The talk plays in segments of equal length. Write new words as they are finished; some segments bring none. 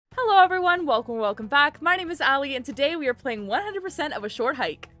Hello everyone, welcome back. My name is Ali and today we are playing 100% of A Short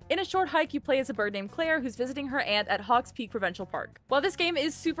Hike. In A Short Hike, you play as a bird named Claire who's visiting her aunt at Hawk Peak Provincial Park. While this game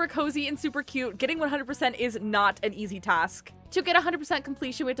is super cozy and super cute, getting 100% is not an easy task. To get 100%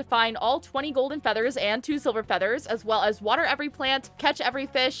 completion, we have to find all 20 golden feathers and 2 silver feathers, as well as water every plant, catch every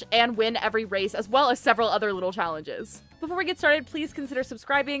fish, and win every race, as well as several other little challenges. Before we get started, please consider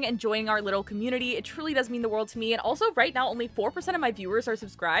subscribing and joining our little community. It truly does mean the world to me, and also right now only 4% of my viewers are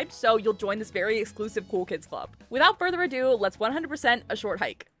subscribed, so you'll join this very exclusive Cool Kids Club. Without further ado, let's 100% A Short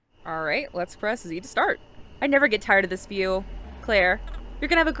Hike. Alright, let's press Z to start. I never get tired of this view. Claire, you're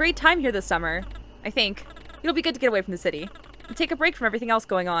gonna have a great time here this summer. I think. It'll be good to get away from the city. And take a break from everything else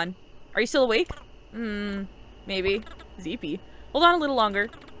going on. Are you still awake? Maybe. Zeepy. Hold on a little longer.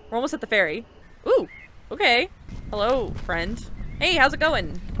 We're almost at the ferry. Ooh, okay. Hello, friend. Hey, how's it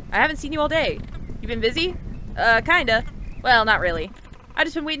going? I haven't seen you all day. You been busy? Kinda. Well, not really. I've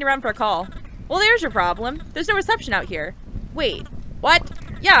just been waiting around for a call. Well, there's your problem. There's no reception out here. Wait, what?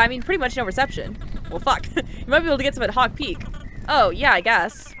 Yeah, I mean, pretty much no reception. Well, fuck. You might be able to get some at Hawk Peak. Oh, yeah, I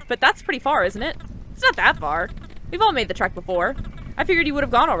guess. But that's pretty far, isn't it? It's not that far. We've all made the trek before. I figured you would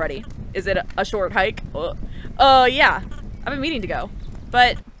have gone already. Is it a short hike? Yeah. I've been meaning to go.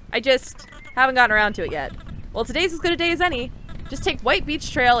 But I just haven't gotten around to it yet. Well, today's as good a day as any. Just take White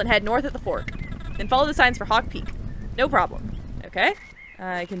Beach Trail and head north at the fork. Then follow the signs for Hawk Peak. No problem. Okay.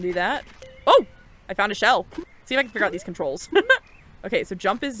 I can do that. Oh! I found a shell. Let's see if I can figure out these controls. Okay, so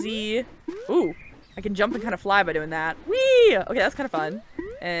jump is Z. Ooh. I can jump and kind of fly by doing that. Whee! Okay, that's kind of fun.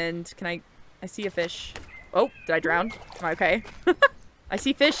 And can I see a fish. Oh, did I drown? Am I okay? I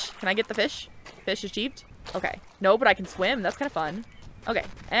see fish. Can I get the fish? Fish achieved? Okay. No, but I can swim. That's kind of fun. Okay.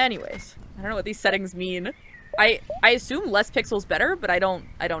 Anyways. I don't know what these settings mean. I assume less pixels better, but I don't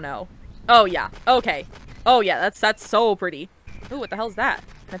know. Oh, yeah. Okay. Oh, yeah. That's so pretty. Ooh, what the hell is that?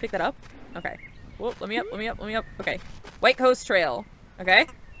 Can I pick that up? Okay. Whoa, let me up. Okay. White Coast Trail. Okay.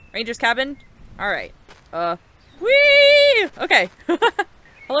 Ranger's cabin. Alright. Whee! Okay.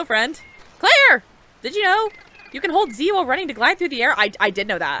 Hello, friend. Claire! Did you know? You can hold Z while running to glide through the air? I did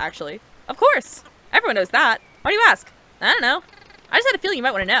know that, actually. Of course! Everyone knows that. Why do you ask? I don't know. I just had a feeling you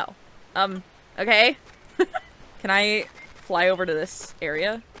might want to know. Okay. Can I fly over to this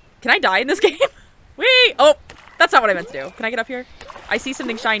area? Can I die in this game? Whee! Oh! That's not what I meant to do. Can I get up here? I see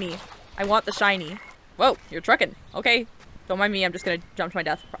something shiny. I want the shiny. Whoa, you're trucking. Okay. Don't mind me, I'm just gonna jump to my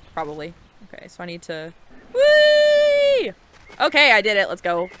death, probably. Okay, so I need to... Whee! Okay, I did it. Let's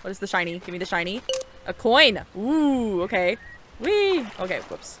go. What is the shiny? Give me the shiny. A coin. Ooh, okay. Whee! Okay,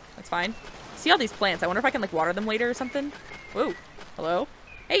 whoops. That's fine. See all these plants. I wonder if I can, like, water them later or something. Whoa. Hello?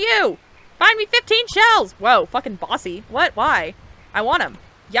 Hey, you! Find me 15 shells! Whoa, fucking bossy. What? Why? I want them.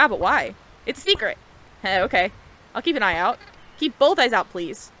 Yeah, but why? It's a secret. Okay. I'll keep an eye out. Keep both eyes out,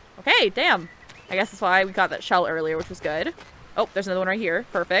 please. Okay, damn. I guess that's why we got that shell earlier, which was good. Oh, there's another one right here.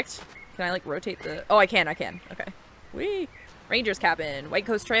 Perfect. Can I, like, rotate the... Oh, I can. Okay. Whee! Ranger's cabin. White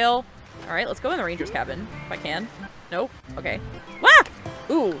Coast Trail. Alright, let's go in the Ranger's cabin. If I can. Nope. Okay. Wah!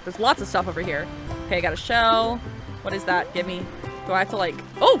 Ooh, there's lots of stuff over here. Okay, I got a shell. What is that? Give me... Do I have to, like...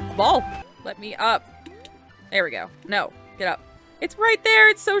 Oh! Ball! Let me up. There we go. No. Get up. It's right there!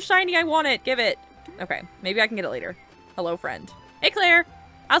 It's so shiny! I want it! Give it! Okay. Maybe I can get it later. Hello, friend. Hey, Claire!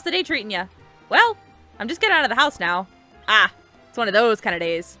 How's the day treating ya? Well, I'm just getting out of the house now. Ah. It's one of those kind of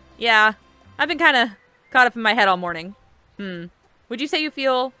days. Yeah. I've been kind of caught up in my head all morning. Would you say you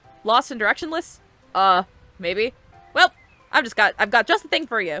feel lost and directionless? Maybe. Well, I've got just the thing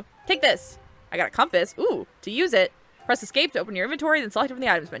for you. Take this. I got a compass. Ooh, to use it, press escape to open your inventory, then select it from the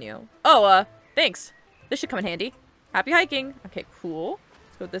items menu. Oh, thanks. This should come in handy. Happy hiking. Okay, cool.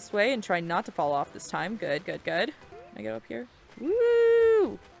 Let's go this way and try not to fall off this time. Good. Can I get up here?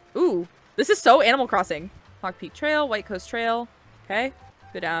 Woo! Ooh, this is so Animal Crossing. Hawk Peak Trail, White Coast Trail. Okay,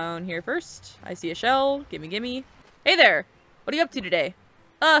 go down here first. I see a shell. Gimme. Hey there! What are you up to today?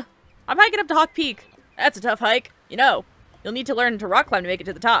 I'm hiking up to Hawk Peak. That's a tough hike. You know, you'll need to learn to rock climb to make it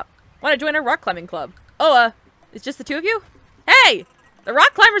to the top. Want to join our rock climbing club? Oh, it's just the two of you? Hey! The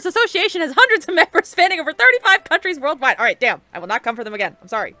Rock Climbers Association has hundreds of members spanning over 35 countries worldwide. Alright, damn. I will not come for them again. I'm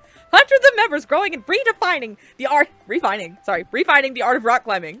sorry. Hundreds of members growing and refining the art of rock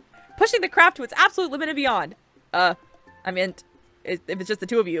climbing. Pushing the craft to its absolute limit and beyond. I meant, if it's just the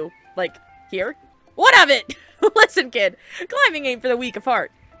two of you, like, here? What of it? Listen, kid, climbing ain't for the weak of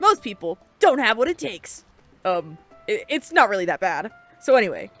heart. Most people don't have what it takes. It's not really that bad. So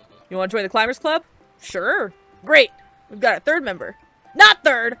anyway, you want to join the Climbers Club? Sure. Great. We've got a third member. Not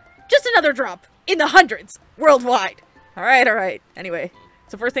third, just another drop. In the hundreds. Worldwide. Alright. Anyway,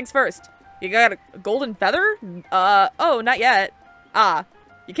 so first things first. You got a golden feather? Oh, not yet. Ah,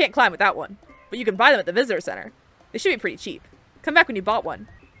 You can't climb with that one, but you can buy them at the visitor center. They should be pretty cheap. Come back when you bought one.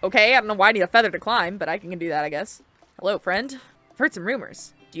 Okay, I don't know why I need a feather to climb, but I can do that, I guess. Hello, friend. I've heard some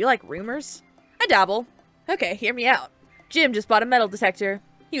rumors. Do you like rumors? I dabble. Okay, hear me out. Jim just bought a metal detector.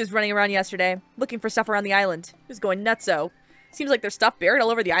 He was running around yesterday, looking for stuff around the island. He was going nutso. Seems like there's stuff buried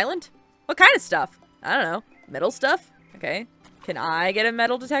all over the island. What kind of stuff? I don't know. Metal stuff? Okay. Can I get a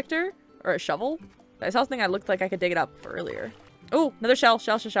metal detector? Or a shovel? I saw something that looked like I could dig it up earlier. Oh, another shell.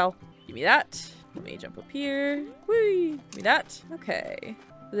 Shell. Give me that. Let me jump up here. Whee! Give me that. Okay.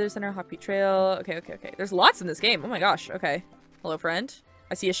 Visitor Center, Hawk Peak Trail. Okay. There's lots in this game. Oh my gosh. Okay. Hello, friend.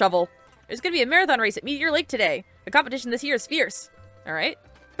 I see a shovel. There's gonna be a marathon race at Meteor Lake today. The competition this year is fierce. Alright.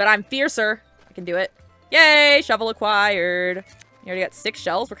 But I'm fiercer. I can do it. Yay! Shovel acquired. You already got 6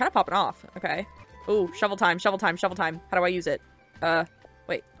 shells. We're kind of popping off. Okay. Ooh, shovel time. How do I use it?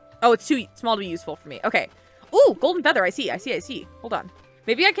 Wait. Oh, it's too small to be useful for me. Okay. Ooh, golden feather. I see. Hold on.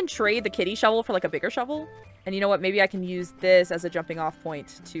 Maybe I can trade the kitty shovel for like a bigger shovel. And you know what? Maybe I can use this as a jumping off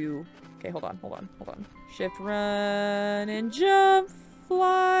point to... Okay, hold on. Shift, run, and jump.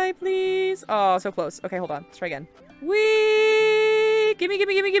 Fly, please. Oh, so close. Okay, hold on. Let's try again. Whee!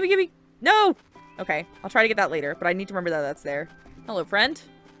 Gimme. No! Okay, I'll try to get that later, but I need to remember that that's there. Hello, friend.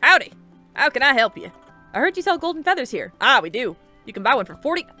 Howdy. How can I help you? I heard you sell golden feathers here. Ah, we do. You can buy one for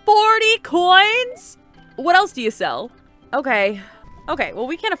 40 coins? What else do you sell? Okay, well,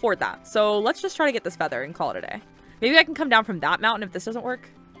 we can't afford that. So let's just try to get this feather and call it a day. Maybe I can come down from that mountain if this doesn't work.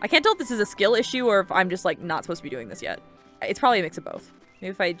 I can't tell if this is a skill issue or if I'm just like not supposed to be doing this yet. It's probably a mix of both.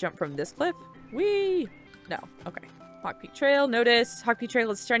 Maybe if I jump from this cliff. Whee! No, okay. Hawk Peak Trail, notice. Hawk Peak Trail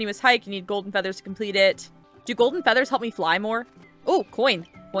is a strenuous hike. You need golden feathers to complete it. Do golden feathers help me fly more? Oh, coin.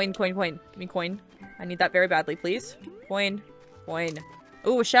 Coin. Give me coin. I need that very badly, please. Coin.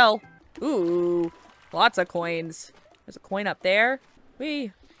 Ooh, a shell. Ooh, lots of coins. There's a coin up there.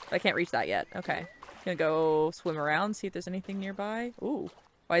 Whee! I can't reach that yet. Okay. Gonna go swim around, see if there's anything nearby. Ooh.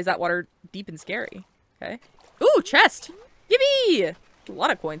 Why is that water deep and scary? Okay. Ooh, chest! Yippee! A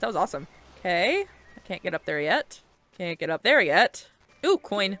lot of coins. That was awesome. Okay. I can't get up there yet. Ooh,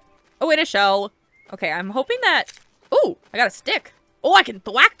 coin. Oh, and a shell. Okay, I'm hoping that... Ooh, I got a stick. Oh, I can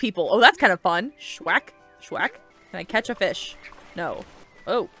thwack people. Oh, that's kind of fun. Schwack. Can I catch a fish? No.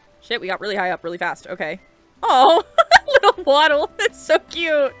 Oh, shit, we got really high up really fast. Okay. Oh, little waddle. It's so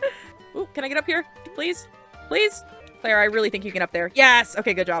cute. Ooh, can I get up here? Please? Claire, I really think you can get up there. Yes!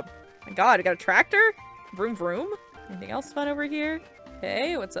 Okay, good job. My god, I got a tractor? Vroom. Anything else fun over here?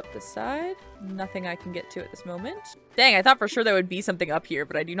 Okay, what's up this side? Nothing I can get to at this moment. Dang, I thought for sure there would be something up here,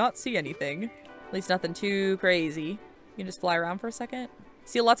 but I do not see anything. At least nothing too crazy. You can just fly around for a second.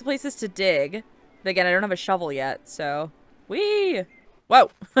 See lots of places to dig. But again, I don't have a shovel yet, so... Whee! Whoa!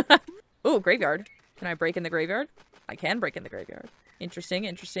 Ooh, graveyard. Can I break in the graveyard? I can break in the graveyard.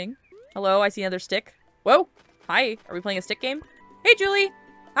 Interesting. Hello, I see another stick. Whoa! Hi, are we playing a stick game? Hey, Julie!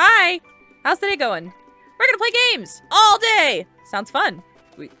 Hi! How's the day going? We're gonna play games! All day! Sounds fun.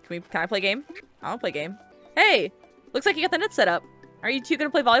 Can I play a game? I wanna play a game. Hey! Looks like you got the net set up. Are you two gonna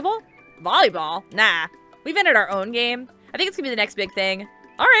play volleyball? Volleyball? Nah. We've entered our own game. I think it's gonna be the next big thing.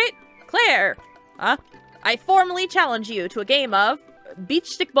 Alright, Claire! Huh? I formally challenge you to a game of beach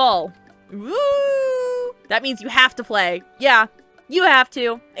stick ball. Woo! That means you have to play. Yeah, you have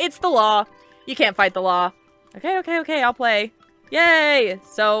to. It's the law. You can't fight the law. Okay, I'll play. Yay!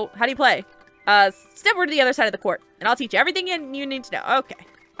 So, how do you play? Step over to the other side of the court, and I'll teach you everything you need to know. Okay,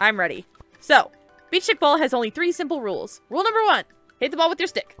 I'm ready. So, beach stick ball has only 3 simple rules. Rule number 1, hit the ball with your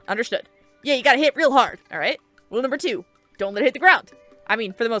stick. Understood. Yeah, you gotta hit real hard, alright? Rule number 2, don't let it hit the ground. I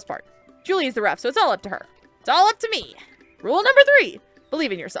mean, for the most part. Julie is the ref, so it's all up to her. It's all up to me. Rule number 3,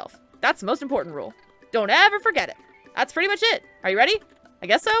 believe in yourself. That's the most important rule. Don't ever forget it. That's pretty much it. Are you ready? I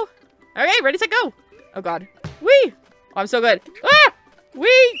guess so. Okay, ready, set, go. Oh god. Whee! Oh, I'm so good. Ah!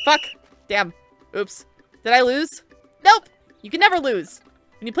 Whee! Fuck. Damn. Oops. Did I lose? Nope. You can never lose.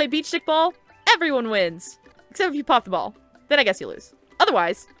 When you play beach stick ball, everyone wins. Except if you pop the ball. Then I guess you lose.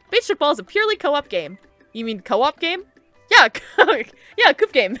 Otherwise, beach stick ball is a purely co-op game. You mean co-op game? Yeah, yeah,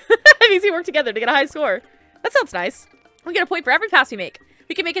 coop game. That means we work together to get a high score. That sounds nice. We get a point for every pass we make. If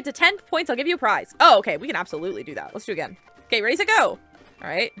we can make it to 10 points, I'll give you a prize. Oh, okay. We can absolutely do that. Let's do it again. Okay, ready, set, go. All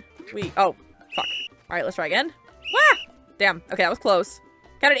right. Oh, fuck. All right, let's try again. Wah! Damn. Okay, that was close.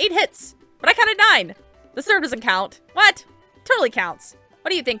 Counted 8 hits, but I counted 9. The serve doesn't count. What? Totally counts.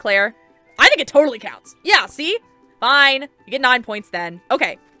 What do you think, Claire? I think it totally counts. Yeah, see? Fine. You get 9 points then.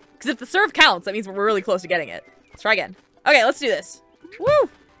 Okay. Because if the serve counts, that means we're really close to getting it. Let's try again. Okay, let's do this. Woo!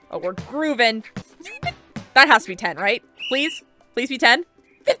 Oh, we're grooving. That has to be 10, right? Please? Please be 10?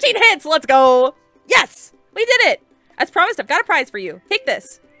 15 hits! Let's go! Yes! We did it! As promised, I've got a prize for you. Take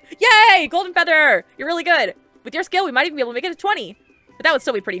this. Yay! Golden feather! You're really good. With your skill, we might even be able to make it to 20. But that would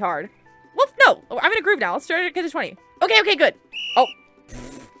still be pretty hard. Well, no. I'm in a groove now. Let's try to get to 20. Okay, good. Oh.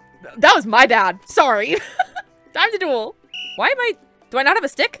 That was my bad. Sorry. Time to duel. Why am I... Do I not have a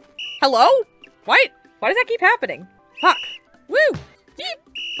stick? Hello? Why does that keep happening? Fuck. Woo! Yeep.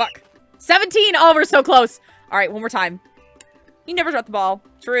 Fuck. 17! Oh, we're so close. Alright, one more time. He never dropped the ball.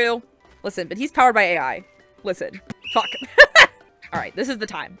 True. Listen, but he's powered by AI. Listen. Fuck. Alright, this is the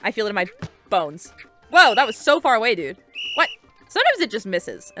time. I feel it in my bones. Whoa, that was so far away, dude. What? Sometimes it just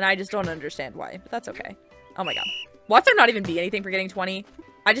misses, and I just don't understand why, but that's okay. Oh my god. What's there not even be anything for getting 20?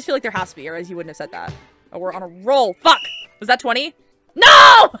 I just feel like there has to be, or else you wouldn't have said that. Oh, we're on a roll. Fuck! Was that 20?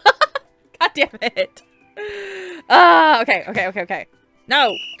 No! God damn it. Okay.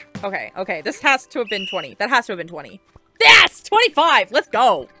 No. Okay. This has to have been 20. That has to have been 20. Yes! 25! Let's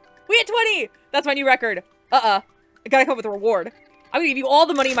go! We hit 20! That's my new record. I gotta come up with a reward. I'm gonna give you all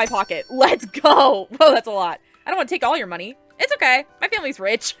the money in my pocket. Let's go! Whoa, that's a lot. I don't want to take all your money. It's okay. My family's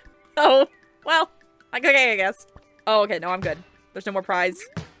rich. Oh, well. Okay, I guess. Oh, okay. No, I'm good. There's no more prize.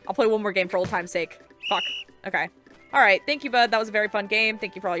 I'll play one more game for old time's sake. Fuck. Okay. Alright. Thank you, bud. That was a very fun game.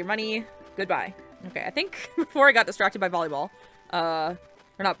 Thank you for all your money. Goodbye. Okay, I think before I got distracted by volleyball. Or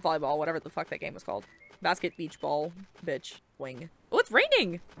not volleyball. Whatever the fuck that game was called. Basket, beach, ball, bitch, wing. Oh, it's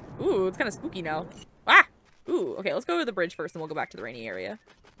raining! Ooh, it's kind of spooky now. Ah! Ooh, okay, let's go to the bridge first and we'll go back to the rainy area.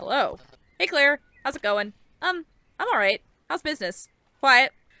 Hello. Hey, Claire. How's it going? I'm alright. How's business?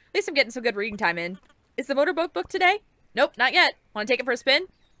 Quiet. At least I'm getting some good reading time in. Is the motorboat booked today? Nope, not yet. Want to take it for a spin?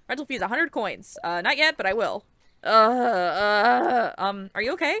 Rental fee's 100 coins. Not yet, but I will. Are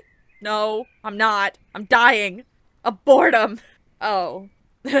you okay? No, I'm not. I'm dying. Of boredom. Oh.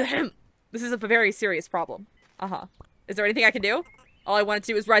 This is a very serious problem. Is there anything I can do? All I wanted to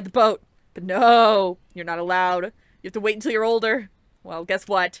do was ride the boat. But no, you're not allowed. You have to wait until you're older. Well, guess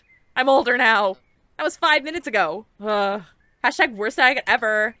what? I'm older now. That was 5 minutes ago. Hashtag worst night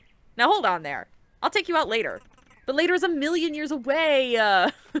ever. Now hold on there. I'll take you out later. But later is a million years away. Ooh,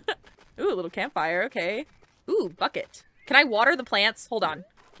 a little campfire. Okay. Ooh, bucket. Can I water the plants? Hold on.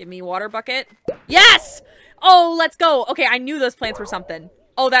 Give me water bucket. Yes! Oh, let's go. Okay, I knew those plants were something.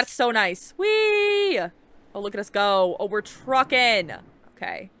 Oh, that's so nice. Whee! Oh, look at us go. Oh, we're trucking.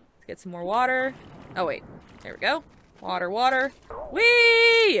 Okay. Let's get some more water. Oh, wait. There we go. Water.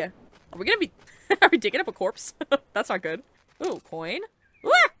 Whee! Are we gonna be... Are we digging up a corpse? That's not good. Ooh, coin.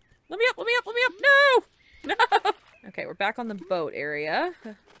 Ah! Let me up. No! No! Okay, we're back on the boat area.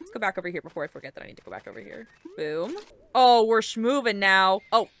 Let's go back over here before I forget that I need to go back over here. Boom. Oh, we're schmoving now.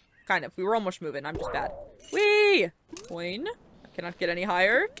 Oh, kind of. We were almost moving. I'm just bad. Whee! Coin. I cannot get any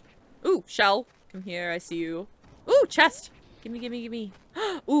higher. Ooh, shell. Come here. I see you. Ooh, chest. Gimme.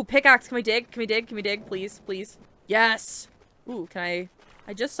 Ooh, pickaxe. Can we dig? Please. Yes. Ooh, can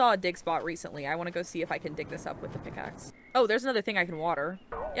I just saw a dig spot recently. I want to go see if I can dig this up with the pickaxe. Oh, there's another thing I can water.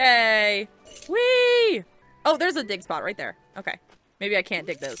 Yay! Whee! Oh, there's a dig spot right there. Okay. Maybe I can't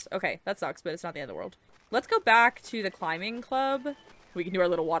dig those. Okay, that sucks, but it's not the end of the world. Let's go back to the climbing club. We can do our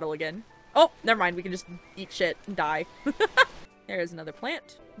little waddle again. Oh, never mind. We can just eat shit and die. There's another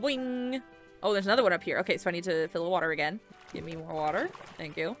plant. Boing! Oh, there's another one up here. Okay, so I need to fill the water again. Give me more water.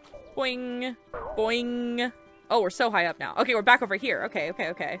 Thank you. Boing! Boing! Oh, we're so high up now. Okay, we're back over here. Okay.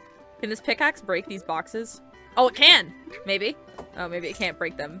 Can this pickaxe break these boxes? Oh, it can! Maybe. Oh, maybe it can't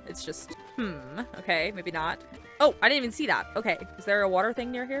break them. It's just... Okay, maybe not. Oh, I didn't even see that. Okay, is there a water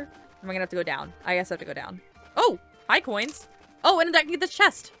thing near here? Am I gonna have to go down? I guess I have to go down. Oh! Hi, coins! Oh, and I can get this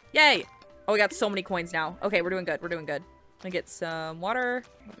chest! Yay! Oh, we got so many coins now. Okay, we're doing good. Let me get some water.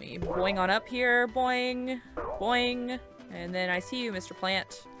 Let me boing on up here. Boing. Boing. And then I see you, Mr.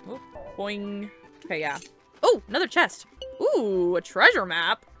 Plant. Oh, boing. Okay, yeah. Oh, another chest. Ooh, a treasure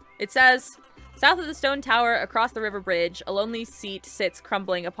map. It says, south of the stone tower, across the river bridge, a lonely seat sits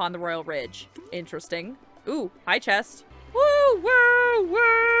crumbling upon the royal ridge. Interesting. Ooh, hi chest. Woo, woo,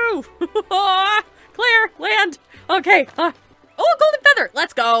 woo. Clear, land. Okay. Oh, a golden feather.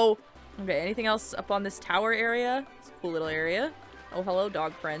 Let's go. Okay, anything else up on this tower area? It's a cool little area. Oh, hello,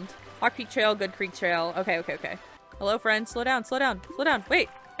 dog friend. Hawk Peak Trail, Good Creek Trail. Okay. Hello, friend. Slow down. Wait.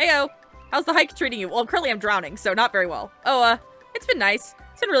 Heyo. How's the hike treating you? Well, currently I'm drowning, so not very well. Oh, it's been nice.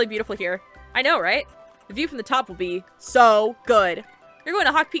 It's been really beautiful here. I know, right? The view from the top will be so good. You're going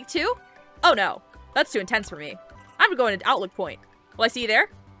to Hawk Peak too? Oh no, that's too intense for me. I'm going to Outlook Point. Will I see you there?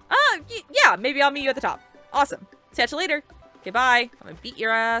 Yeah, maybe I'll meet you at the top. Awesome. Catch you later. Okay, bye. I'm gonna beat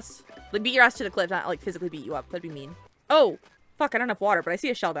your ass. Like, beat your ass to the cliff, not like physically beat you up. That'd be mean. Oh, fuck, I don't have water, but I see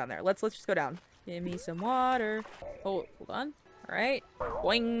a shell down there. Let's just go down. Give me some water. Oh, hold on. All right.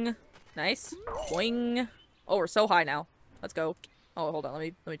 Boing. Nice. Boing. Oh, we're so high now. Let's go. Oh, hold on.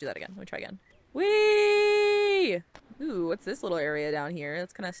 Let me do that again. Let me try again. Whee! Ooh, what's this little area down here?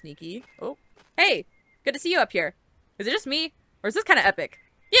 That's kind of sneaky. Oh, hey! Good to see you up here. Is it just me? Or is this kind of epic?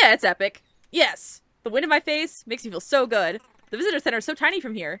 Yeah, it's epic. Yes! The wind in my face makes me feel so good. The visitor center is so tiny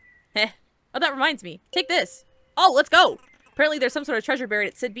from here. Heh. Oh, that reminds me. Take this. Oh, let's go! Apparently there's some sort of treasure buried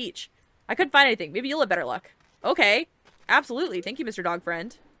at Sid Beach. I couldn't find anything. Maybe you'll have better luck. Okay. Absolutely. Thank you, Mr. Dog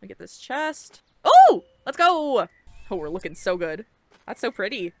Friend. Let me get this chest. Oh! Let's go! Oh, we're looking so good. That's so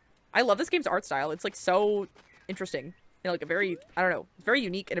pretty. I love this game's art style. It's like so interesting. You know, like a very, I don't know, very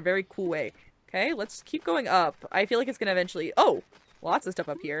unique in a very cool way. Okay, let's keep going up. I feel like it's gonna eventually, oh! Lots of stuff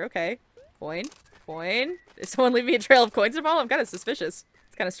up here. Okay. Coin. Coin. Is someone leaving me a trail of coins to follow? I'm kind of suspicious.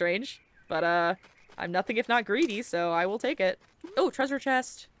 It's kind of strange. But, I'm nothing if not greedy, so I will take it. Oh, treasure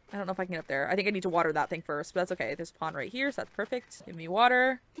chest. I don't know if I can get up there. I think I need to water that thing first, but that's okay. There's a pond right here, so that's perfect. Give me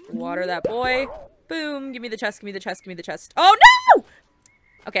water. Water that boy. Boom. Give me the chest, give me the chest, give me the chest. Oh, no!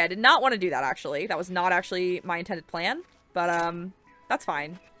 Okay, I did not want to do that, actually. That was not actually my intended plan, but, that's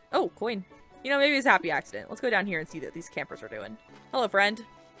fine. Oh, coin. You know, maybe it's a happy accident. Let's go down here and see what these campers are doing. Hello, friend.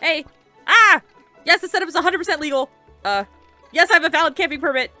 Hey. Ah! Yes, the setup is 100% legal. Yes, I have a valid camping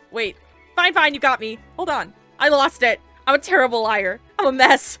permit. Wait. Fine, fine, you got me. Hold on. I lost it. I'm a terrible liar. I'm a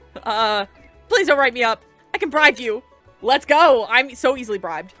mess. Please don't write me up. I can bribe you. Let's go. I'm so easily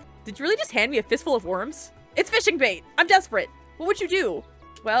bribed. Did you really just hand me a fistful of worms? It's fishing bait. I'm desperate. What would you do?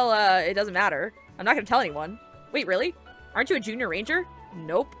 Well, it doesn't matter. I'm not gonna tell anyone. Wait, really? Aren't you a junior ranger?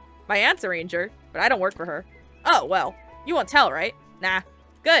 Nope. My aunt's a ranger, but I don't work for her. Oh, well. You won't tell, right? Nah.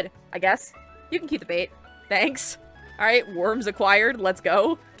 Good, I guess. You can keep the bait. Thanks. Alright, worms acquired. Let's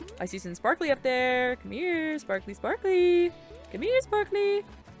go. I see some sparkly up there. Come here, sparkly, sparkly. Come here, sparkly.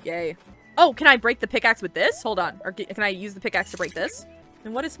 Yay. Oh, can I break the pickaxe with this? Hold on. Or can I use the pickaxe to break this?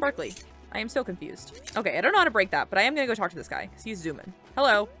 And what is sparkly? I am so confused. Okay, I don't know how to break that, but I am gonna go talk to this guy, because he's zooming.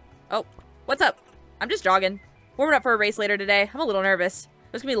 Hello. Oh, what's up? I'm just jogging. Warming up for a race later today. I'm a little nervous.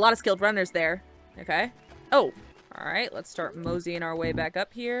 There's gonna be a lot of skilled runners there. Okay. Oh, alright. Let's start moseying our way back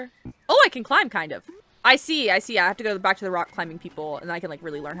up here. Oh, I can climb, kind of. I see. I have to go back to the rock climbing people, and I can, like,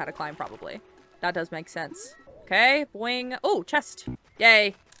 really learn how to climb, probably. That does make sense. Okay, boing. Oh, chest.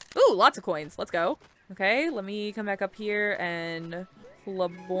 Yay. Ooh, lots of coins. Let's go. Okay, let me come back up here and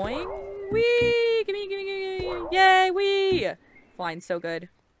boing. Whee! Gimme, gimme, gimme. Yay, whee! Flying so good.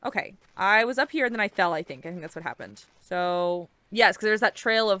 Okay, I was up here and then I fell, I think. I think that's what happened. So, yes, because there's that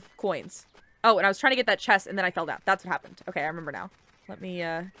trail of coins. Oh, and I was trying to get that chest and then I fell down. That's what happened. Okay, I remember now. Let me,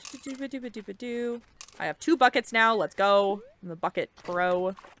 I have 2 buckets now. Let's go. I'm the bucket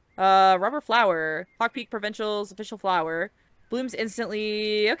pro. Rubber flower. Hawk Peak Provincial's official flower. Blooms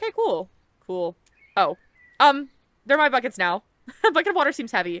instantly. Okay, cool. Cool. Oh. They're my buckets now. A bucket of water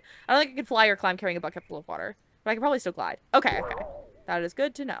seems heavy. I don't think I can fly or climb carrying a bucket full of water. But I can probably still glide. Okay, okay. That is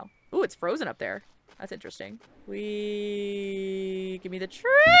good to know. Ooh, it's frozen up there. That's interesting. Give me the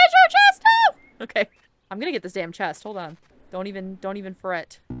treasure chest! Oh! Okay. I'm gonna get this damn chest. Hold on. Don't even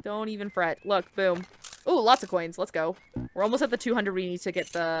fret. Don't even fret. Look, boom. Ooh, lots of coins. Let's go. We're almost at the 200 we need to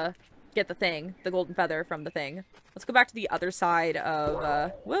get the thing. The golden feather from the thing. Let's go back to the other side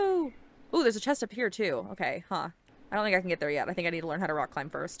of, whoa! Ooh, there's a chest up here, too. Okay, huh. I don't think I can get there yet. I think I need to learn how to rock climb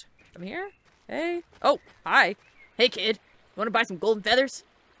first. Come here. Hey. Oh, hi. Hey, kid. You want to buy some golden feathers?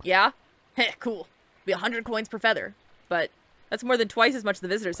 Yeah? Heh, cool. Be 100 coins per feather. But that's more than twice as much as the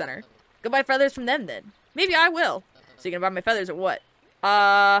visitor center. Go buy feathers from them, then. Maybe I will. So you gonna buy my feathers or what?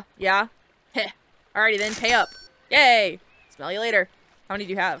 Yeah. Heh. Alrighty then, pay up. Yay! Smell you later. How many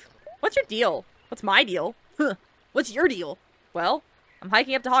do you have? What's your deal? What's my deal? Huh. What's your deal? Well, I'm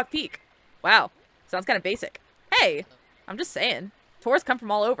hiking up to Hawk Peak. Wow. Sounds kind of basic. Hey! I'm just saying. Tourists come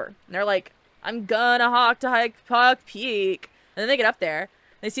from all over. And they're like, I'm gonna hike Hawk Peak. And then they get up there.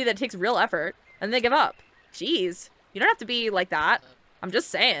 They see that it takes real effort. And they give up. Jeez. You don't have to be like that. I'm just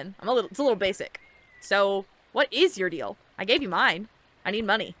saying. It's a little basic. So, what is your deal? I gave you mine. I need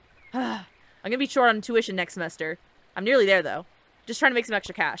money. I'm gonna be short on tuition next semester. I'm nearly there, though. Just trying to make some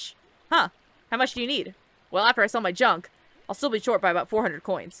extra cash. Huh. How much do you need? Well, after I sell my junk, I'll still be short by about 400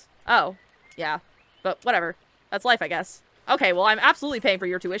 coins. Oh. Yeah. But whatever. That's life, I guess. Okay, well, I'm absolutely paying for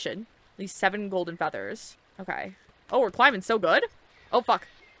your tuition. At least 7 golden feathers. Okay. Oh, we're climbing so good. Oh, fuck.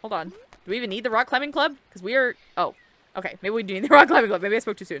 Hold on. Do we even need the rock climbing club? Because we are... Oh. Okay, maybe we do need the rock climbing club. Maybe I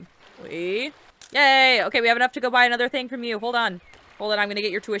spoke too soon. Yay! Okay, we have enough to go buy another thing from you. Hold on. Hold on, I'm gonna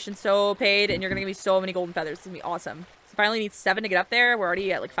get your tuition so paid, and you're gonna give me so many golden feathers. It's gonna be awesome. So if I only need 7 to get up there, we're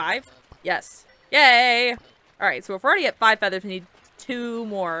already at, like, 5? Yes. Yay! Alright, so if we're already at 5 feathers, we need 2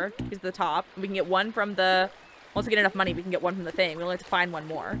 more to get to the top. We can get 1 from the... Once we get enough money, we can get 1 from the thing. We only have to find 1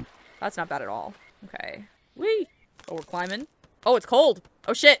 more. That's not bad at all. Okay. Whee! Oh, we're climbing. Oh, it's cold.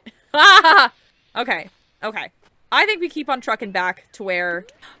 Oh, shit. Ah! Okay. Okay. I think we keep on trucking back to where...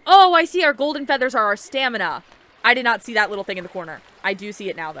 Oh, I see. Our golden feathers are our stamina. I did not see that little thing in the corner. I do see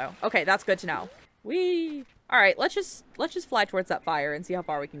it now, though. Okay, that's good to know. Whee! All right, let's just fly towards that fire and see how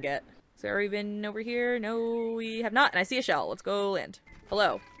far we can get. So, have we been over here? No, we have not. And I see a shell. Let's go land.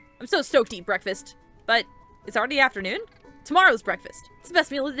 Hello. I'm so stoked to eat breakfast, but it's already afternoon. Tomorrow's breakfast. It's the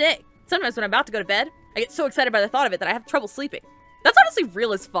best meal of the day. Sometimes when I'm about to go to bed, I get so excited by the thought of it that I have trouble sleeping. That's honestly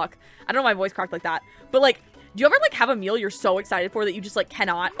real as fuck. I don't know why my voice cracked like that, but like, do you ever like have a meal you're so excited for that you just like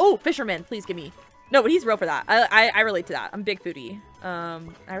cannot? Oh, fisherman, please give me. No, but he's real for that. I relate to that. I'm a big foodie.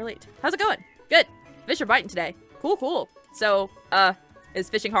 I relate. How's it going? Good. Fish are biting today. Cool, cool. So, is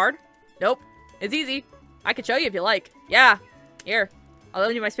fishing hard? Nope. It's easy. I could show you if you like. Yeah. Here. I'll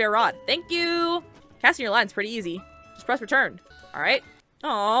lend you my spare rod. Thank you. Casting your line's pretty easy. Just press return. All right.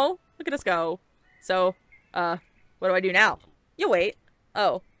 Oh, look at us go. So, what do I do now? You wait.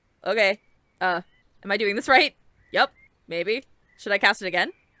 Oh, okay. Am I doing this right? Yep. Maybe. Should I cast it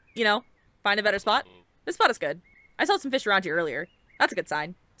again? You know, find a better spot? This spot is good. I saw some fish around here earlier. That's a good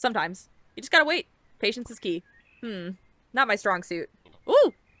sign. Sometimes. You just gotta wait. Patience is key. Not my strong suit.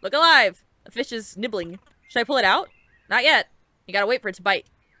 Ooh, look alive. A fish is nibbling. Should I pull it out? Not yet. You gotta wait for it to bite.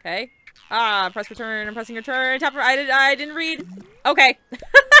 Okay. Ah, press return. I'm pressing return. Tap. I didn't read. Okay.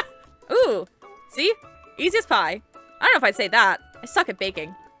 Ooh. See? Easy as pie. I don't know if I'd say that. I suck at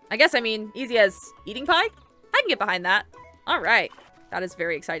baking. I guess I mean easy as eating pie? I can get behind that. Alright. That is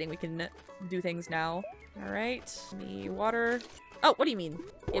very exciting. We can do things now. Alright. The water. Oh, what do you mean?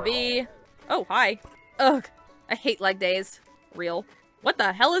 Yippee. Oh, hi. Ugh. I hate leg days. Real. What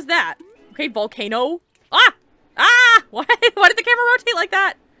the hell is that? Okay, volcano. Ah! Ah! Why did the camera rotate like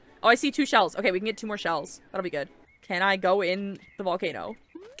that? Oh, I see 2 shells. Okay, we can get 2 more shells. That'll be good. Can I go in the volcano?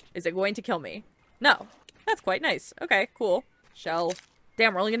 Is it going to kill me? No. That's quite nice. Okay, cool. Shell.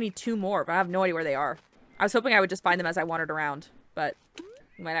 Damn, we're only gonna need 2 more, but I have no idea where they are. I was hoping I would just find them as I wandered around, but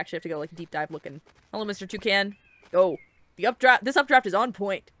we might actually have to go like deep dive looking. Hello, Mr. Toucan. Oh, this updraft is on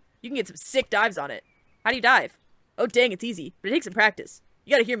point. You can get some sick dives on it. How do you dive? Oh, dang, it's easy, but it takes some practice.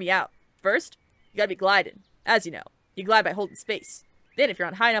 You gotta hear me out. First, you gotta be gliding. As you know, you glide by holding space. Then, if you're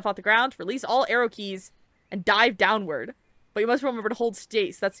not high enough off the ground, release all arrow keys and dive downward. But you must remember to hold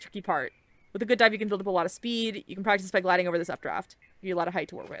space. That's the tricky part. With a good dive, you can build up a lot of speed. You can practice by gliding over this updraft. Give you a lot of height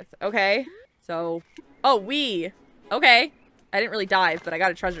to work with. Okay. So, oh, okay. I didn't really dive, but I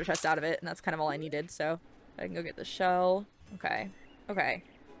got a treasure chest out of it, and that's kind of all I needed. So, I can go get the shell. Okay. Okay.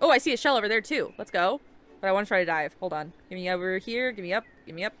 Oh, I see a shell over there, too. Let's go. But I want to try to dive. Hold on. Give me over here. Give me up.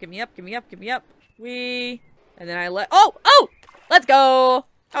 Give me up. Give me up. Give me up. Give me up. Wee. And then I let... Oh! Oh! Let's go!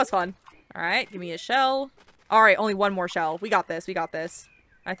 That was fun. All right. Give me a shell. All right. Only 1 more shell. We got this. We got this.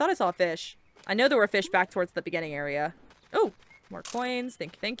 I thought I saw a fish. I know there were fish back towards the beginning area. Oh! More coins.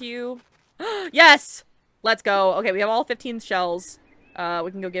 Thank you. Yes! Let's go. Okay, we have all 15 shells.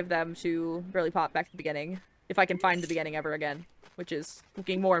 We can go give them to Burly Pop back to the beginning. If I can find the beginning ever again. Which is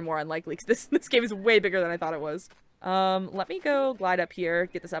looking more and more unlikely, because this game is way bigger than I thought it was. Let me go glide up here,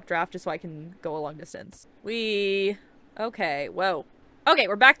 get this updraft, just so I can go a long distance. Okay, whoa. Okay,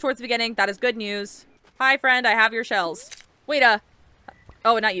 we're back towards the beginning. That is good news. Hi, friend, I have your shells. Wait,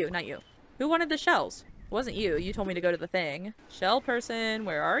 oh, not you, not you. Who wanted the shells? It wasn't you. You told me to go to the thing. Shell person,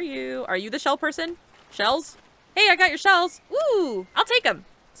 where are you? Are you the shell person? Shells? Hey, I got your shells. Woo! I'll take them.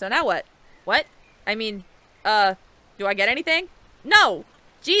 So now what? What? I mean, do I get anything? No!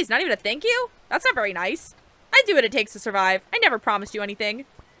 Geez, not even a thank you? That's not very nice. I do what it takes to survive. I never promised you anything.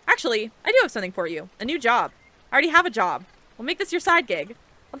 Actually, I do have something for you. A new job. I already have a job. We'll make this your side gig.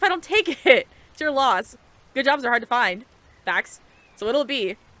 What if I don't take it? It's your loss. Good jobs are hard to find. Facts. So what'll it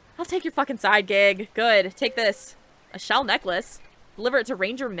be? I'll take your fucking side gig. Good. Take this. A shell necklace. Deliver it to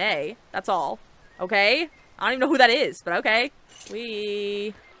Ranger May. That's all. Okay? I don't even know who that is, but okay.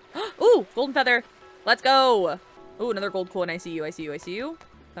 Ooh, golden feather. Let's go. Ooh, another gold coin. I see you. I see you. I see you.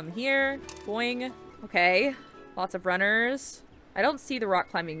 Come here. Boing. Okay. Lots of runners. I don't see the rock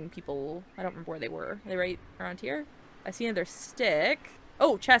climbing people. I don't remember where they were. Are they right around here? I see another stick.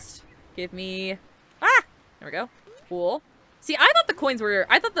 Oh, chest. Give me... Ah! There we go. Cool. See, I thought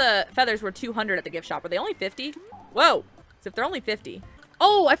the feathers were 200 at the gift shop. Were they only 50? Whoa. So if they're only 50.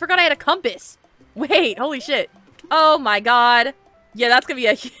 Oh, I forgot I had a compass. Wait, holy shit. Oh my god. Yeah, that's gonna be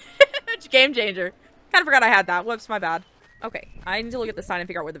a huge game changer. Kind of forgot I had that. Whoops, my bad. Okay, I need to look at the sign and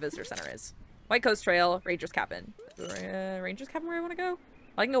figure out where the visitor center is. White Coast Trail, Ranger's Cabin. Ranger's Cabin where I want to go?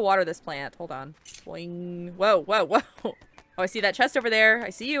 I can go water this plant. Hold on. Boing. Whoa, whoa, whoa. Oh, I see that chest over there. I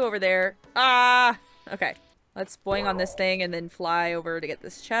see you over there. Ah! Okay. Let's boing on this thing and then fly over to get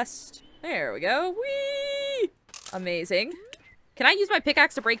this chest. There we go. Whee! Amazing. Can I use my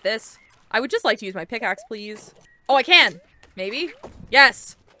pickaxe to break this? I would just like to use my pickaxe, please. Oh, I can. Maybe?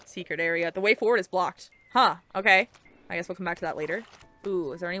 Yes. Secret area. The way forward is blocked. Huh. Okay. I guess we'll come back to that later.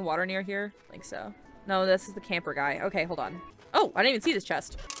 Ooh, is there any water near here? I think so. No, this is the camper guy. Okay, hold on. Oh, I didn't even see this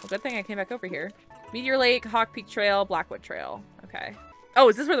chest. Well, good thing I came back over here. Meteor Lake, Hawk Peak Trail, Blackwood Trail. Okay. Oh,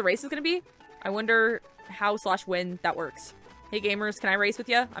 is this where the race is going to be? I wonder how/when that works. Hey gamers, can I race with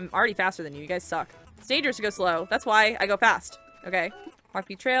you? I'm already faster than you. You guys suck. It's dangerous to go slow. That's why I go fast. Okay. Hawk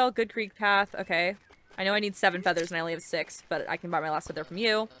Peak Trail, Good Creek Path. Okay. I know I need 7 feathers and I only have 6, but I can buy my last feather from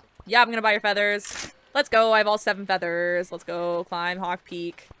you. Yeah, I'm gonna buy your feathers. Let's go. I have all 7 feathers. Let's go climb Hawk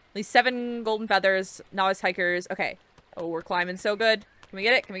Peak. At least 7 golden feathers. Novice hikers. Okay. Oh, we're climbing so good. Can we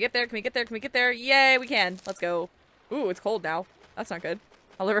get it? Can we get there? Can we get there? Can we get there? Yay, we can. Let's go. Ooh, it's cold now. That's not good.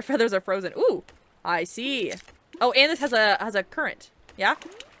 All of our feathers are frozen. Ooh, I see. Oh, and this has a current. Yeah?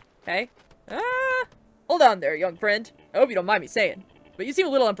 Okay. Hold on there, young friend. I hope you don't mind me saying, but you seem a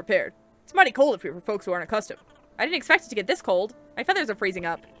little unprepared. It's mighty cold up here for folks who aren't accustomed. I didn't expect it to get this cold. My feathers are freezing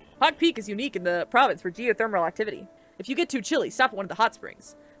up. Hawk Peak is unique in the province for geothermal activity. If you get too chilly, stop at one of the hot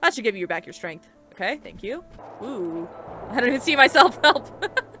springs. That should give you back your strength. Okay, thank you. Ooh. I don't even see myself. Help.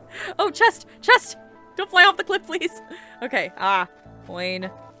 Oh, chest! Chest! Don't fly off the cliff, please. Okay. Ah. Coin.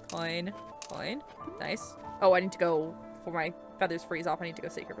 Coin. Coin. Nice. Oh, I need to go, before my feathers freeze off, I need to go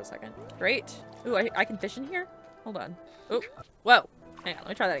sacred for a second. Great. Ooh, I can fish in here? Hold on. Oh. Whoa. Hang on, let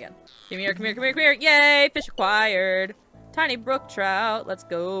me try that again. Come here, come here, come here, come here. Yay! Fish acquired. Tiny brook trout. Let's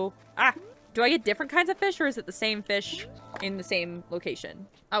go. Ah! Do I get different kinds of fish, or is it the same fish in the same location?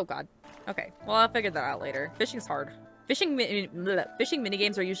 Oh, God. Okay. Well, I'll figure that out later. Fishing's hard. Fishing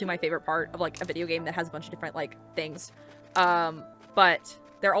minigames are usually my favorite part of, like, a video game that has a bunch of different, like, things. But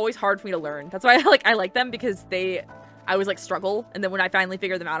they're always hard for me to learn. That's why I like them, because I always, like, struggle. And then when I finally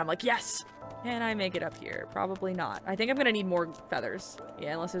figure them out, I'm like, yes! Can I make it up here? Probably not. I think I'm gonna need more feathers.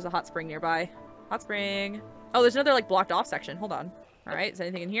 Yeah, unless there's a hot spring nearby. Hot spring. Oh, there's another, like, blocked off section. Hold on. Alright, is there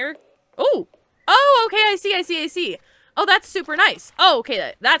anything in here? Oh! Oh, okay, I see. Oh, that's super nice. Oh,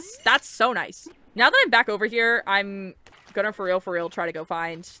 okay, that's so nice. Now that I'm back over here, I'm gonna for real try to go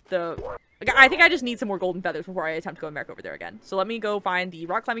find the... I think I just need some more golden feathers before I attempt going back over there again. So let me go find the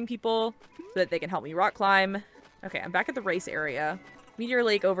rock climbing people so that they can help me rock climb. Okay, I'm back at the race area. Meteor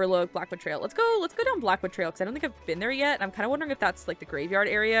Lake, Overlook, Blackwood Trail. Let's go down Blackwood Trail because I don't think I've been there yet. And I'm kind of wondering if that's like the graveyard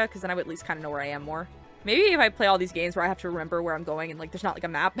area because then I would at least kind of know where I am more. Maybe if I play all these games where I have to remember where I'm going and like there's not like a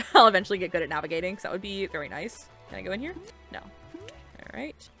map, I'll eventually get good at navigating. So that would be very nice. Can I go in here? No. All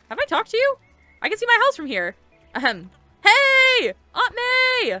right. Have I talked to you? I can see my house from here. Hey! Aunt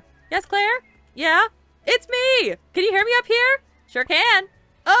May! Yes, Claire? Yeah? It's me! Can you hear me up here? Sure can.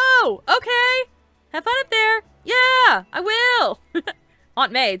 Oh, okay. Have fun up there. Yeah, I will.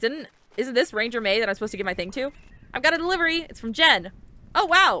 Aunt May, isn't this Ranger May that I'm supposed to give my thing to? I've got a delivery. It's from Jen. Oh,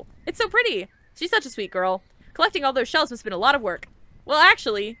 wow. It's so pretty. She's such a sweet girl. Collecting all those shells must have been a lot of work. Well,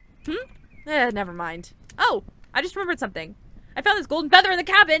 actually... never mind. Oh, I just remembered something. I found this golden feather in the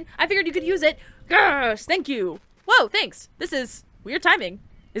cabin. I figured you could use it. Gosh, thank you. Whoa, thanks. This is weird timing.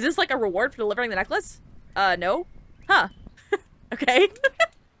 Is this like a reward for delivering the necklace? No. Huh. Okay.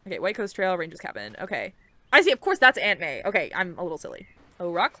 Okay, White Coast Trail, Ranger's Cabin. Okay. I see, of course that's Aunt May. Okay, I'm a little silly.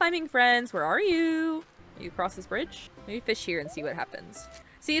 Oh, rock climbing friends, where are you? Are you across this bridge? Maybe fish here and see what happens.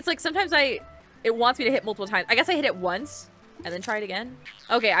 See, it's like sometimes it wants me to hit multiple times. I guess I hit it once and then try it again.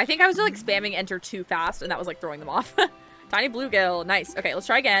 Okay, I think I was like spamming enter too fast and that was like throwing them off. Tiny bluegill, nice. Okay, let's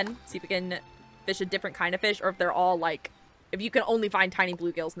try again. See if we can fish a different kind of fish or if they're all like, if you can only find tiny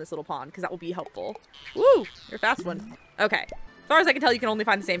bluegills in this little pond, because that will be helpful. Woo, you're a fast one. Okay, as far as I can tell, you can only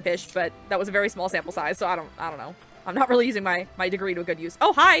find the same fish, but that was a very small sample size, so I don't know. I'm not really using my degree to a good use.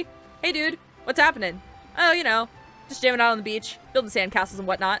 Oh, hi. Hey, dude. What's happening? Oh, you know, just jamming out on the beach, building sandcastles and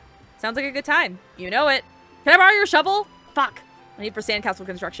whatnot. Sounds like a good time. You know it. Can I borrow your shovel? Fuck. I need for sandcastle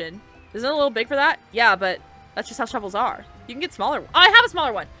construction. Isn't it a little big for that? Yeah, but that's just how shovels are. You can get smaller. Oh, I have a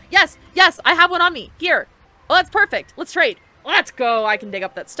smaller one. Yes, yes, I have one on me. Here. Oh, that's perfect. Let's trade. Let's go. I can dig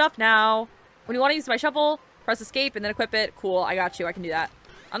up that stuff now. When you want to use my shovel, press escape and then equip it. Cool, I got you. I can do that.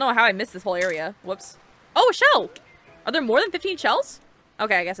 I don't know how I missed this whole area. Whoops. Oh, a shell. Are there more than 15 shells?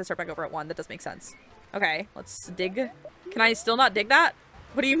 Okay, I guess I start back over at 1. That does make sense. Okay, let's dig. Can I still not dig that?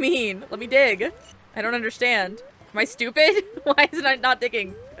 What do you mean? Let me dig. I don't understand. Am I stupid? Why isn't I not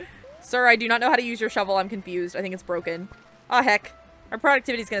digging? Sir, I do not know how to use your shovel. I'm confused. I think it's broken. Oh, heck. Our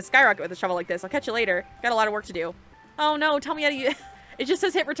productivity is going to skyrocket with a shovel like this. I'll catch you later. Got a lot of work to do. Oh, no. Tell me how to use... It just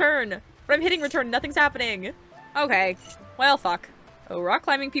says hit return. But I'm hitting return. Nothing's happening. Okay. Well, fuck. Oh, rock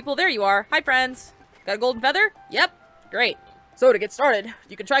climbing people. There you are. Hi, friends. Got a golden feather? Yep. Great. So, to get started,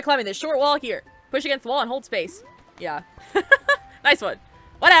 you can try climbing this short wall here. Push against the wall and hold space. Yeah. Nice one.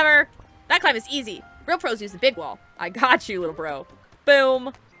 Whatever. That climb is easy. Real pros use the big wall. I got you, little bro.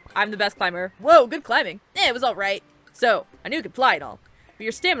 Boom. I'm the best climber. Whoa, good climbing. It was alright. So, I knew you could fly and all. But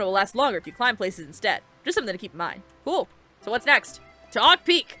your stamina will last longer if you climb places instead. Just something to keep in mind. Cool. So what's next? To Hawk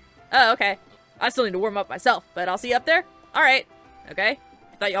Peak. Oh, okay. I still need to warm up myself, but I'll see you up there. Alright. Okay.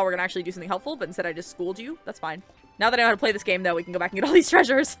 I thought y'all were gonna actually do something helpful, but instead I just schooled you. That's fine. Now that I know how to play this game, though, we can go back and get all these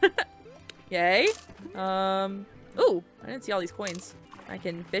treasures. Yay. Ooh, I didn't see all these coins. I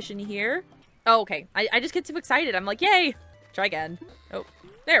can fish in here. Oh, okay. I just get too excited. I'm like, yay. Try again. Oh,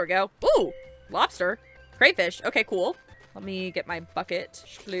 there we go. Ooh, lobster. Crayfish. Okay, cool. Let me get my bucket.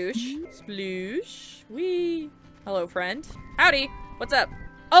 Sploosh. Sploosh. Wee. Hello, friend. Howdy. What's up?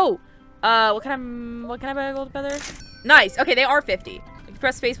 Oh, what can I buy a golden feather? Nice. Okay, they are 50. If you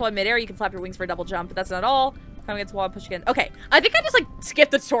press space while in midair, you can flap your wings for a double jump, but that's not all. Come against the wall and push again. Okay, I think I just, like,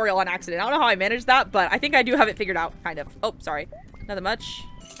 skipped the tutorial on accident. I don't know how I managed that, but I think I do have it figured out, kind of. Oh, sorry. Nothing much.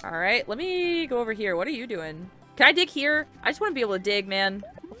 Alright, let me go over here. What are you doing? Can I dig here? I just want to be able to dig, man.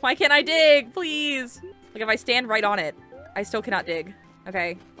 Why can't I dig? Please. Like, if I stand right on it, I still cannot dig.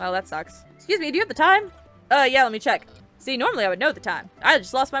 Okay, well, that sucks. Excuse me, do you have the time? Yeah, let me check. See, normally I would know the time. I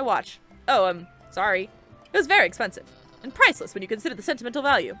just lost my watch. Oh, sorry. It was very expensive. And priceless when you consider the sentimental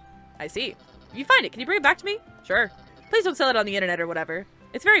value. I see. If you find it, can you bring it back to me? Sure. Please don't sell it on the internet or whatever.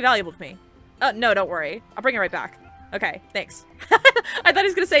 It's very valuable to me. No, don't worry. I'll bring it right back. Okay, thanks. I thought he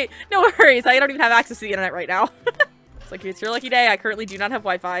was gonna say, no worries, I don't even have access to the internet right now. It's like, it's your lucky day. I currently do not have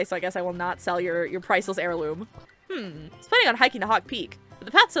Wi-Fi, so I guess I will not sell your priceless heirloom. I was planning on hiking to Hawk Peak, but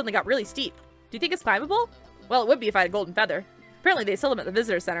the path suddenly got really steep. Do you think it's climbable? Well, it would be if I had a golden feather. Apparently they sell them at the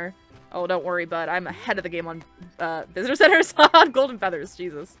visitor center. Oh, don't worry, bud. I'm ahead of the game on visitor centers on golden feathers.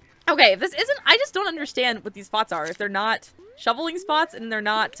 Jesus. Okay, if this isn't... I just don't understand what these spots are. If they're not shoveling spots and they're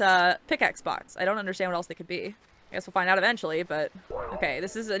not pickaxe spots. I don't understand what else they could be. I guess we'll find out eventually, but... Okay,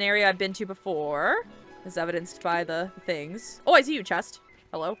 this is an area I've been to before. As evidenced by the things. Oh, I see you, chest.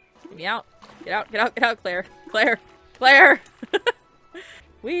 Hello. Get me out. Get out, get out, get out, Claire. Claire. Claire!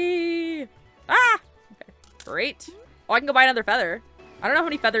 Whee! Ah! Okay, great. Oh, I can go buy another feather. I don't know how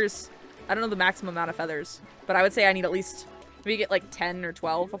many feathers... I don't know the maximum amount of feathers. But I would say I need at least... Maybe get like 10 or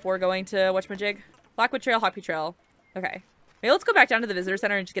 12 before going to whatchamajig. Blackwood Trail, Hawk Peak Trail. Okay. Maybe let's go back down to the visitor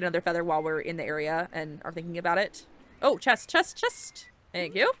center and just get another feather while we're in the area and are thinking about it. Oh, chest, chest, chest.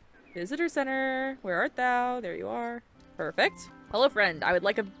 Thank you. Visitor center. Where art thou? There you are. Perfect. Hello, friend. I would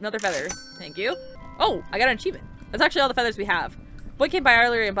like another feather. Thank you. Oh, I got an achievement. That's actually all the feathers we have. Boy came by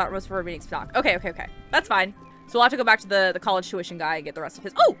earlier and bought most of our remaining stock. Okay, okay, okay. That's fine. So we'll have to go back to the college tuition guy and get the rest of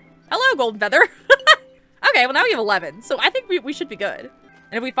his. Oh, hello, golden feather. Okay, well now we have 11, so I think we should be good.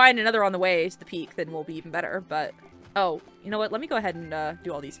 And if we find another on the way to the peak, then we'll be even better, but... Oh, you know what? Let me go ahead and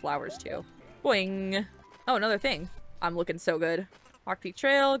do all these flowers, too. Boing! Oh, another thing. I'm looking so good. Hawk Peak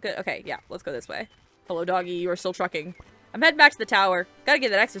Trail, good. Okay, yeah, let's go this way. Hello, doggy, you are still trucking. I'm heading back to the tower. Gotta get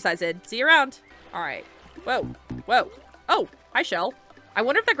that exercise in. See you around. Alright. Whoa. Whoa. Oh, hi, shell. I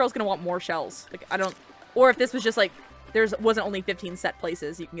wonder if that girl's gonna want more shells. Like, I don't... Or if this was just, like... wasn't only 15 set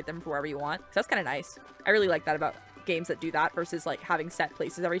places. You can get them from wherever you want. So that's kind of nice. I really like that about games that do that versus like having set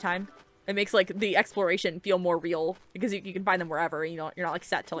places every time. It makes like the exploration feel more real because you can find them wherever. You know, you're not like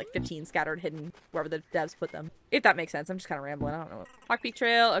set to like 15 scattered hidden wherever the devs put them. If that makes sense. I'm just kind of rambling. I don't know. Hawk Peak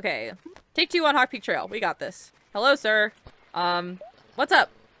Trail. Okay. Take 2 on Hawk Peak Trail. We got this. Hello, sir. What's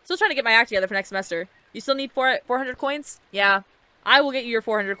up? Still trying to get my act together for next semester. You still need 400 coins? Yeah. I will get you your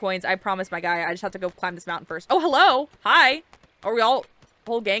 400 coins. I promise, my guy. I just have to go climb this mountain first. Oh, hello. Hi. Are we all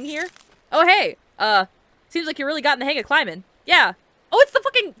whole gang here? Oh, hey. Seems like you really got in the hang of climbing. Yeah. Oh, it's the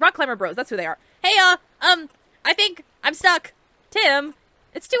fucking rock climber bros. That's who they are. Hey, I think I'm stuck. Tim,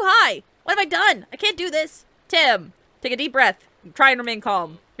 it's too high. What have I done? I can't do this. Tim, take a deep breath. Try and remain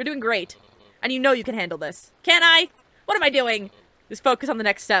calm. You're doing great. And you know you can handle this. Can I? What am I doing? Just focus on the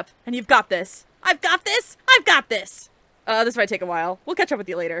next step. And you've got this. I've got this. I've got this. This might take a while. We'll catch up with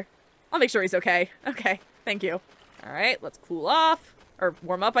you later. I'll make sure he's okay. Okay, thank you. Alright, let's cool off. Or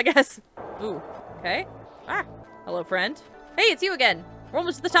warm up, I guess. Ooh, okay. Ah, hello, friend. Hey, it's you again. We're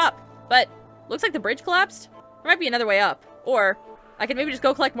almost to the top. But, looks like the bridge collapsed. There might be another way up. Or, I can maybe just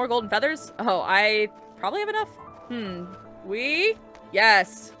go collect more golden feathers. Oh, I probably have enough.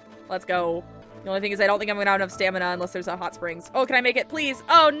 Yes. Let's go. The only thing is I don't think I'm gonna have enough stamina unless there's a hot springs. Oh, can I make it, please?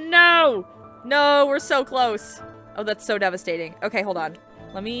 Oh, no! No, we're so close. Oh, that's so devastating. Okay, hold on.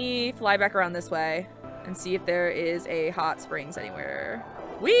 Let me fly back around this way and see if there is a hot springs anywhere.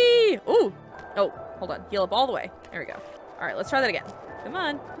 Whee! Ooh! Oh, hold on. Heal up all the way. There we go. All right, let's try that again. Come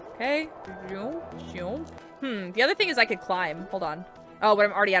on. Okay. The other thing is I could climb. Hold on. Oh, but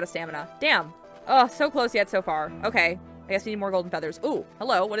I'm already out of stamina. Damn. Oh, so close yet so far. Okay. I guess we need more golden feathers. Ooh,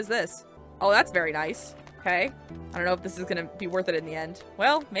 hello. What is this? Oh, that's very nice. Okay. I don't know if this is gonna be worth it in the end.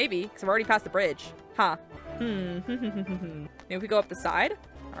 Well, maybe, because I'm already past the bridge. Huh. Maybe we go up the side?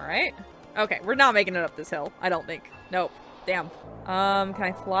 Alright. Okay, we're not making it up this hill. I don't think. Nope. Damn. Can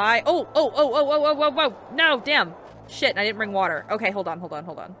I fly? Oh, oh, oh, oh, oh, oh, oh, oh. No, damn. Shit, I didn't bring water. Okay, hold on, hold on,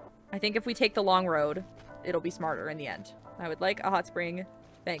 hold on. I think if we take the long road, it'll be smarter in the end. I would like a hot spring.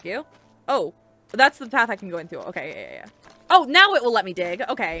 Thank you. Oh, that's the path I can go in through. Okay, yeah. Oh, now it will let me dig.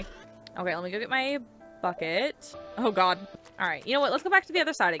 Okay. Okay, let me go get my bucket. Oh, God. All right, you know what? Let's go back to the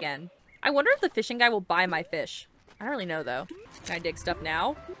other side again. I wonder if the fishing guy will buy my fish. I don't really know, though. Can I dig stuff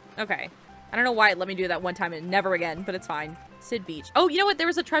now? Okay. I don't know why it let me do that one time and never again, but it's fine. Sid Beach. Oh, you know what? There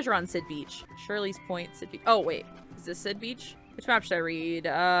was a treasure on Sid Beach. Shirley's Point, Sid Beach. Oh, wait. Is this Sid Beach? Which map should I read?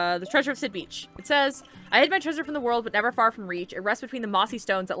 The Treasure of Sid Beach. It says, I hid my treasure from the world, but never far from reach. It rests between the mossy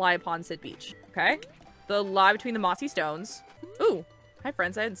stones that lie upon Sid Beach. Okay. The lie between the mossy stones. Ooh. Hi,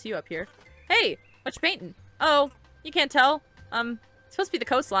 friends. I didn't see you up here. Hey, what you painting? Oh, you can't tell. It's supposed to be the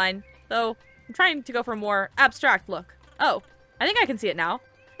coastline, though I'm trying to go for a more abstract look. Oh, I think I can see it now.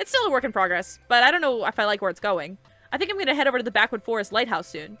 It's still a work in progress, but I don't know if I like where it's going. I think I'm gonna head over to the Backwood Forest Lighthouse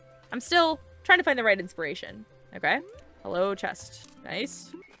soon. I'm still trying to find the right inspiration. Okay. Hello, chest.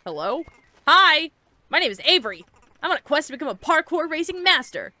 Nice. Hello? Hi! My name is Avery. I'm on a quest to become a parkour racing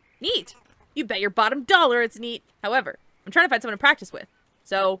master. Neat. You bet your bottom dollar it's neat. However, I'm trying to find someone to practice with.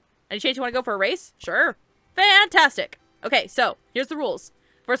 So, any chance you want to go for a race? Sure. Fantastic. Okay, so, here's the rules.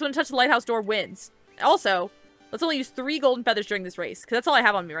 First one to touch the lighthouse door wins. Also, let's only use 3 golden feathers during this race, because that's all I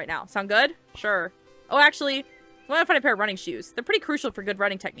have on me right now. Sound good? Sure. Oh, actually, I want to find a pair of running shoes. They're pretty crucial for good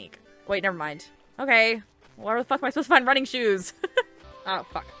running technique. Wait, never mind. Okay. Where the fuck am I supposed to find running shoes? Oh,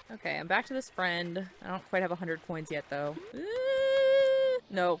 fuck. Okay, I'm back to this friend. I don't quite have 100 coins yet, though.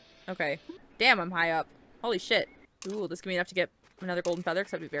 No. Okay. Damn, I'm high up. Holy shit. Ooh, this could be enough to get another golden feather,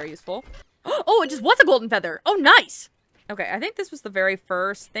 because that'd be very useful. Oh, it just was a golden feather! Oh, nice! Okay, I think this was the very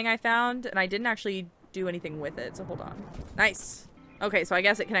first thing I found, and I didn't actually do anything with it, so hold on. Nice. Okay, so I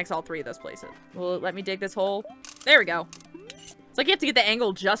guess it connects all 3 of those places. Will it let me dig this hole? There we go. It's like you have to get the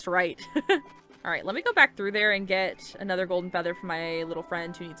angle just right. Alright, let me go back through there and get another golden feather for my little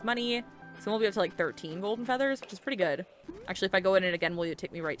friend who needs money. So we'll be up to like 13 golden feathers, which is pretty good. Actually, if I go in it again, will you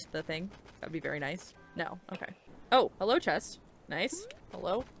take me right to the thing? That'd be very nice. No. Okay. Oh, hello, chest. Nice.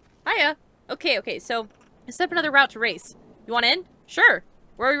 Hello. Hiya. Okay, so I set up another route to race. You want in? Sure.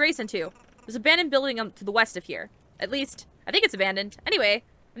 Where are we racing to? There's an abandoned building to the west of here. At least, I think it's abandoned. Anyway,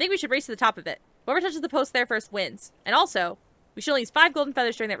 I think we should race to the top of it. Whoever touches the post there first wins. And also, we should only use 5 golden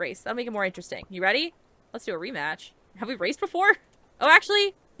feathers during that race. That'll make it more interesting. You ready? Let's do a rematch. Have we raced before? Oh,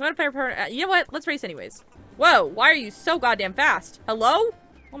 actually, you know what? Let's race anyways. Whoa, why are you so goddamn fast? Hello?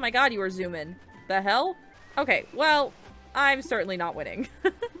 Oh my god, you were zooming. The hell? Okay, well, I'm certainly not winning.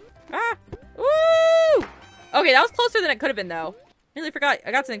 Ah! Woo! Okay, that was closer than it could have been, though. Nearly forgot.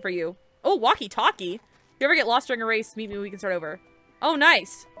 I got something for you. Oh, walkie-talkie. If you ever get lost during a race, meet me, we can start over. Oh,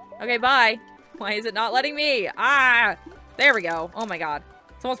 nice. Okay, bye. Why is it not letting me? Ah! There we go. Oh my god.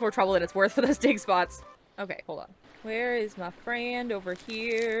 It's almost more trouble than it's worth for those dig spots. Okay, hold on. Where is my friend over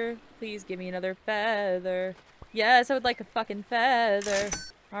here? Please give me another feather. Yes, I would like a fucking feather.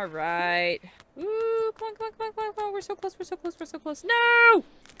 Alright. Ooh, come on. We're so close, we're so close. No!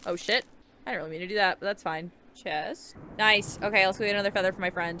 Oh, shit. I didn't really mean to do that, but that's fine. Chest. Nice. Okay, let's go get another feather for my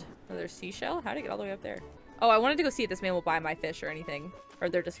friend. Another seashell? How did I get all the way up there? Oh, I wanted to go see if this man will buy my fish or anything. Or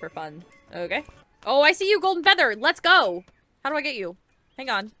they're just for fun. Okay. Oh, I see you, golden feather. Let's go. How do I get you? Hang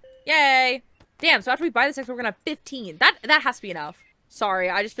on. Yay. Damn, so after we buy this next, we're gonna have 15. That has to be enough. Sorry,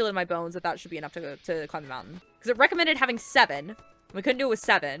 I just feel in my bones that should be enough to climb the mountain. Because it recommended having 7. And we couldn't do it with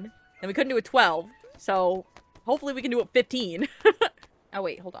 7. And we couldn't do it with 12. So, hopefully we can do it with 15. Oh,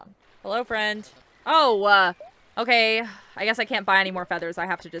 wait, hold on. Hello, friend. Oh, okay. I guess I can't buy any more feathers. I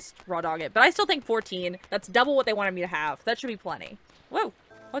have to just raw dog it. But I still think 14. That's double what they wanted me to have. That should be plenty. Whoa.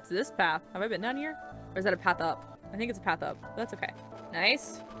 What's this path? Have I been down here? Or is that a path up? I think it's a path up. That's okay.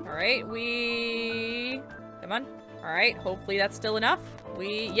 Nice. Alright, come on. Alright, hopefully that's still enough.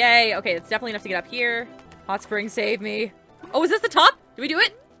 Yay! Okay, it's definitely enough to get up here. Hot spring, save me. Oh, is this the top? Did we do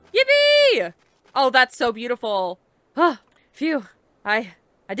it? Yippee! Oh, that's so beautiful. Oh, phew. I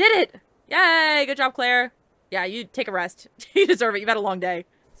did it! Yay! Good job, Claire. Yeah, you take a rest. You deserve it. You've had a long day.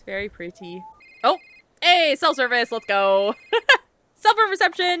 It's very pretty. Oh! Hey! Self-service! Let's go! Self-room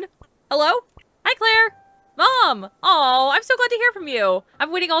reception! Hello? Hi, Claire! Mom! Oh, I'm so glad to hear from you. I've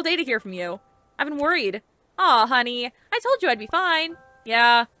been waiting all day to hear from you. I've been worried. Aw, honey. I told you I'd be fine.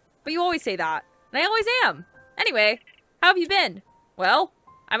 Yeah, but you always say that. And I always am. Anyway, how have you been? Well,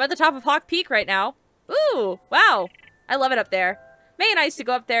 I'm at the top of Hawk Peak right now. Ooh, wow. I love it up there. May and I used to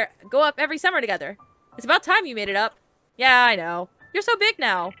go up every summer together. It's about time you made it up. Yeah, I know. You're so big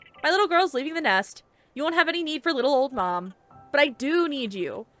now. My little girl's leaving the nest. You won't have any need for little old mom. But I do need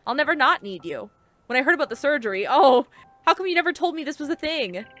you. I'll never not need you. When I heard about the surgery, oh, how come you never told me this was a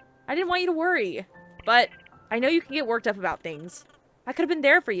thing? I didn't want you to worry. But I know you can get worked up about things. I could have been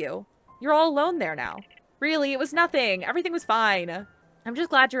there for you. You're all alone there now. Really, it was nothing. Everything was fine. I'm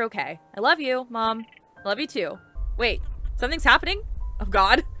just glad you're okay. I love you, Mom. I love you too. Wait, something's happening? Oh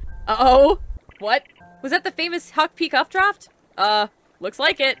God. Uh-oh. What? Was that the famous Hawk Peak updraft? Looks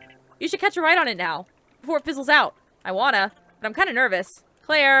like it. You should catch a ride on it now, before it fizzles out. I wanna, but I'm kinda nervous.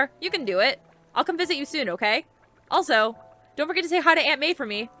 Claire, you can do it. I'll come visit you soon, okay? Also, don't forget to say hi to Aunt May for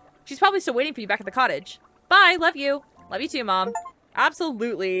me. She's probably still waiting for you back at the cottage. Bye, love you. Love you too, Mom.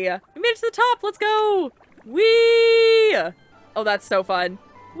 Absolutely. We made it to the top, let's go! Whee! Oh, that's so fun.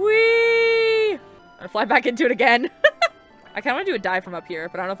 Whee! I'm gonna fly back into it again. I kinda wanna do a dive from up here,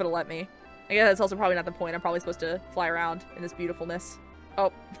 but I don't know if it'll let me. I guess that's also probably not the point. I'm probably supposed to fly around in this beautifulness.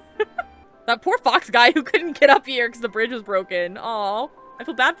 Oh. That poor fox guy who couldn't get up here because the bridge was broken. Aw. I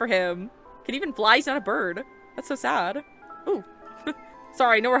feel bad for him. Can even fly? He's not a bird. That's so sad. Ooh.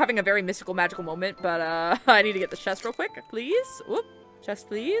 Sorry, I know we're having a very mystical, magical moment, but I need to get the chest real quick, please. Whoop. Chest,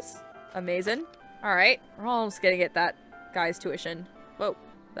 please. Amazing. Alright. We're almost gonna get that guy's tuition. Whoa.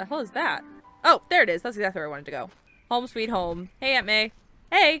 The hell is that? Oh, there it is. That's exactly where I wanted to go. Home sweet home. Hey, Aunt May.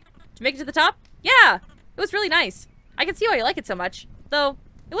 Hey. Did you make it to the top? Yeah. It was really nice. I can see why you like it so much. Though,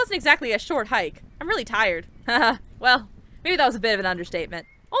 it wasn't exactly a short hike. I'm really tired. Haha. Well, maybe that was a bit of an understatement.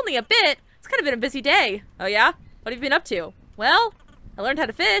 Only a bit? It's kind of been a busy day. Oh yeah? What have you been up to? Well, I learned how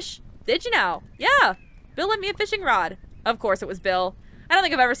to fish. Did you now? Yeah. Bill lent me a fishing rod. Of course it was Bill. I don't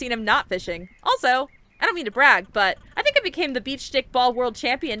think I've ever seen him not fishing. Also, I don't mean to brag, but I think I became the beach stick ball world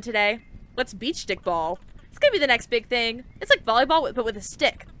champion today. What's beach stick ball? It's gonna be the next big thing. It's like volleyball, but with a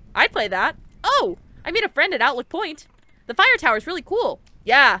stick. I'd play that. Oh, I made a friend at Outlook Point. The fire tower's really cool.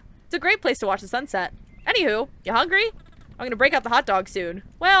 Yeah, it's a great place to watch the sunset. Anywho, you hungry? I'm gonna break out the hot dog soon.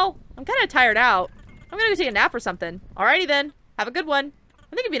 Well, I'm kinda tired out. I'm gonna go take a nap or something. Alrighty then. Have a good one.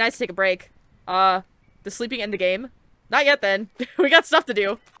 I think it'd be nice to take a break. The sleeping end the game? Not yet then. We got stuff to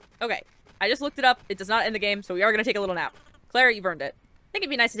do. Okay, I just looked it up. It does not end the game, so we are gonna take a little nap. Claire, you've earned it. I think it'd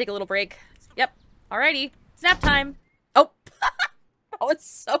be nice to take a little break. Yep. Alrighty. It's nap time. Oh. Oh, it's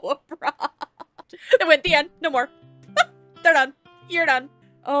so abrupt. It went the end. No more. They're done. You're done.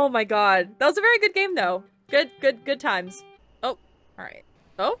 Oh my god. That was a very good game though. Good times. Oh, alright.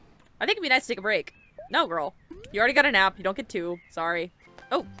 Oh, I think it'd be nice to take a break. No, girl. You already got a nap. You don't get two. Sorry.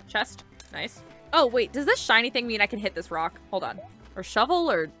 Oh, chest. Nice. Oh, wait. Does this shiny thing mean I can hit this rock? Hold on. Or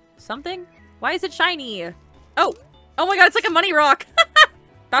shovel or something? Why is it shiny? Oh. Oh my god, it's like a money rock.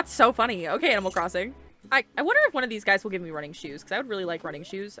 That's so funny. Okay, Animal Crossing. I wonder if one of these guys will give me running shoes, because I would really like running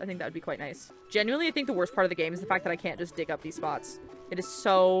shoes. I think that would be quite nice. Genuinely, I think the worst part of the game is the fact that I can't just dig up these spots. It is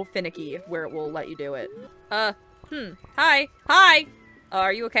so finicky where it will let you do it. Hi. Hi!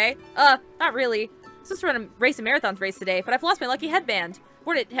 Are you okay? Not really. I'm supposed to run a marathons race today, but I've lost my lucky headband.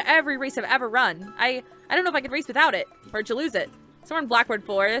 Worn it to every race I've ever run. I don't know if I could race without it, or to lose it. Somewhere in Blackwood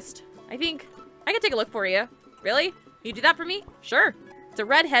Forest. I think I could take a look for you. Really? You do that for me? Sure. It's a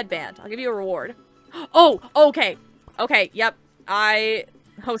red headband. I'll give you a reward. Oh, okay. Okay, yep.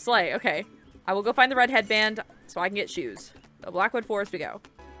 Oh, slay. Okay. I will go find the red headband so I can get shoes. So Blackwood Forest we go.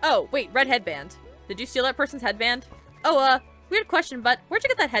 Oh, wait, red headband. Did you steal that person's headband? Oh, weird question, but where'd you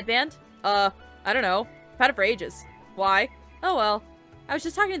get that headband? I don't know. I've had it for ages. Why? Oh, well. I was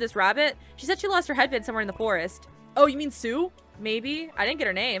just talking to this rabbit. She said she lost her headband somewhere in the forest. Oh, you mean Sue? Maybe. I didn't get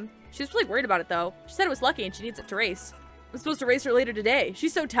her name. She was really worried about it, though. She said it was lucky and she needs it to race. I'm supposed to race her later today.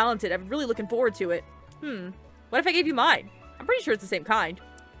 She's so talented. I'm really looking forward to it. What if I gave you mine? I'm pretty sure it's the same kind.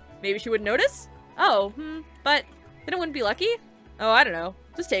 Maybe she wouldn't notice? Oh, but then it wouldn't be lucky? Oh, I don't know.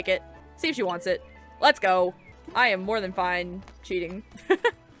 Just take it. See if she wants it. Let's go. I am more than fine cheating.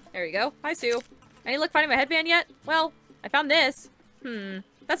 There you go. Hi, Sue. Any luck finding my headband yet? Well, I found this.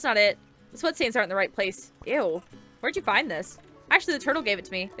 That's not it. The sweat stains aren't in the right place. Ew. Where'd you find this? Actually, the turtle gave it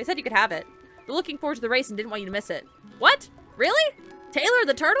to me. They said you could have it. They're looking forward to the race and didn't want you to miss it. What? Really? Taylor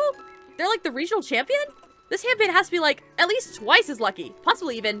the turtle? They're like the regional champion? This headband has to be like at least twice as lucky.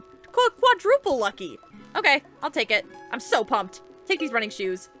 Possibly even quadruple lucky. Okay, I'll take it. I'm so pumped. Take these running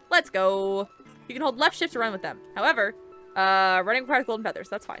shoes. Let's go. You can hold left shift to run with them. However, running requires golden feathers.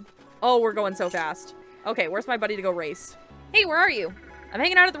 That's fine. Oh, we're going so fast. Okay, where's my buddy to go race? Hey, where are you? I'm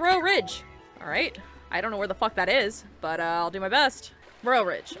hanging out at the Royal Ridge. All right. I don't know where the fuck that is, but I'll do my best. Royal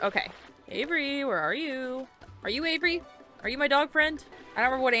Ridge. Okay. Avery, where are you? Are you Avery? Are you my dog friend? I don't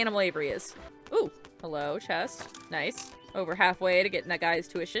remember what animal Avery is. Ooh, hello, chest. Nice. Over halfway to getting that guy's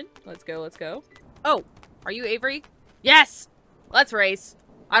tuition. Let's go, let's go. Oh, are you Avery? Yes! Let's race.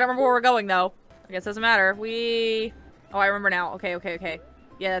 I don't remember where we're going, though. I guess it doesn't matter. Oh, I remember now. Okay, okay, okay.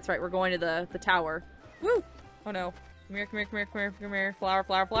 Yeah, that's right. We're going to the tower. Woo! Oh, no. Come here, come here, come here, come here, come here. Flower,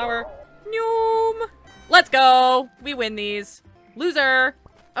 flower, flower. Noom! Let's go! We win these. Loser!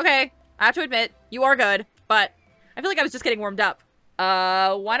 Okay, I have to admit, you are good, but I feel like I was just getting warmed up.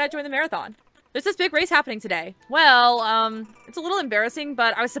 Why not join the marathon? There's this big race happening today. Well, it's a little embarrassing,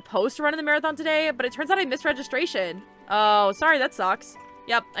 but I was supposed to run in the marathon today, but it turns out I missed registration. Oh, sorry, that sucks.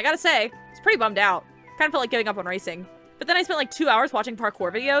 Yep, I gotta say, I was pretty bummed out. Kind of felt like giving up on racing. But then I spent like 2 hours watching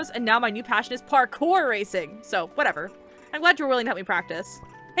parkour videos, and now my new passion is parkour racing. So, whatever. I'm glad you were willing to help me practice.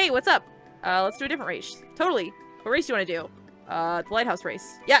 Hey, what's up? Let's do a different race. Totally. What race do you want to do? The lighthouse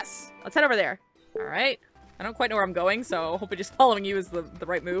race. Yes! Let's head over there. Alright. I don't quite know where I'm going, so hopefully just following you is the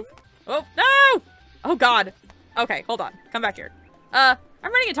right move. Oh, no! Oh, God. Okay, hold on. Come back here. I'm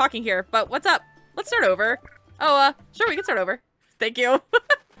running and talking here, but what's up? Let's start over. Oh, sure, we can start over. Thank you.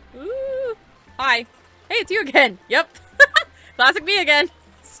 Ooh. Hi. Hey, it's you again. Yep. Classic me again.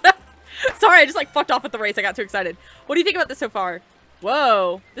 Sorry, I just, like, fucked off with the race. I got too excited. What do you think about this so far?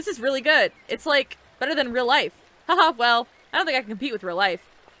 Whoa. This is really good. It's, like, better than real life. Haha, well, I don't think I can compete with real life.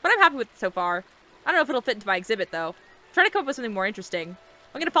 But I'm happy with it so far. I don't know if it'll fit into my exhibit, though. I'm trying to come up with something more interesting.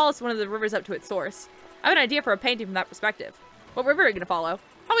 I'm gonna follow one of the rivers up to its source. I have an idea for a painting from that perspective. What river are you gonna follow?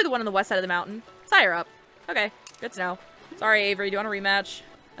 Probably the one on the west side of the mountain. It's higher up. Okay, good to know. Sorry, Avery, do you want a rematch?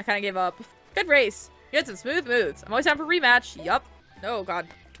 I kinda gave up. Good race. You had some smooth moves. I'm always down for a rematch. Yup. Oh, God.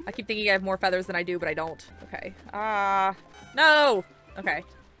 I keep thinking I have more feathers than I do, but I don't. Okay. No! Okay.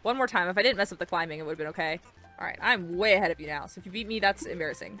 One more time. If I didn't mess up the climbing, it would have been okay. Alright, I'm way ahead of you now, so if you beat me, that's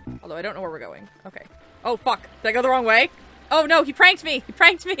embarrassing. Although I don't know where we're going. Okay. Oh, fuck. Did I go the wrong way? Oh, no, he pranked me! He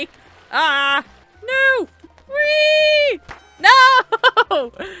pranked me! Ah! No! Whee! No!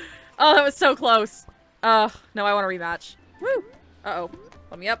 Oh, that was so close. No, I want a rematch. Woo! Uh-oh.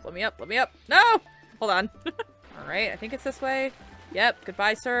 Let me up, let me up, let me up. No! Hold on. Alright, I think it's this way. Yep,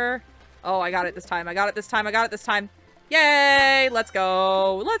 goodbye, sir. Oh, I got it this time. I got it this time. I got it this time. Yay! Let's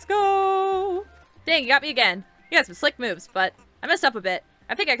go! Let's go! Dang, you got me again. You got some slick moves, but I messed up a bit.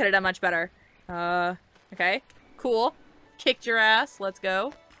 I think I could have done much better. Okay. Cool. Kicked your ass. Let's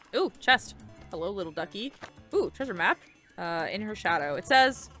go. Ooh, chest. Hello, little ducky. Ooh, treasure map. In her shadow. It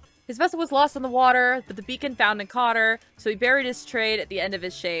says, his vessel was lost on the water, but the beacon found and caught her, so he buried his trade at the end of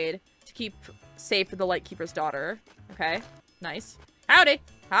his shade to keep safe for the Lightkeeper's daughter. Okay. Nice. Howdy.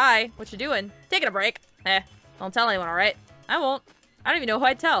 Hi. What you doing? Taking a break. Don't tell anyone, alright? I won't. I don't even know who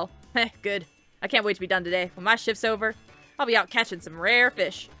I'd tell. Good. I can't wait to be done today. When my shift's over, I'll be out catching some rare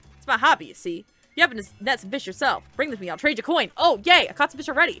fish. It's my hobby, you see. You happen to net some fish yourself. Bring them to me. I'll trade you a coin. Oh, yay! I caught some fish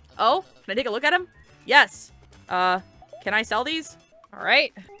already. Oh, can I take a look at them? Yes. Can I sell these? All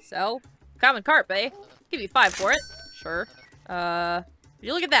right. Sell. Common carp, eh? Give you 5 for it. Sure. Would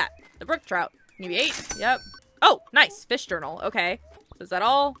you look at that? The brook trout. Give you 8. Yep. Oh, nice. Fish journal. Okay. So is that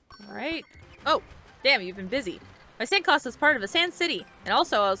all? All right. Oh, damn, you've been busy. My sand class is part of a sand city, and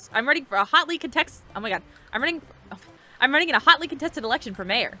also I'm running for a hotly contested. Oh my god, I'm running in a hotly contested election for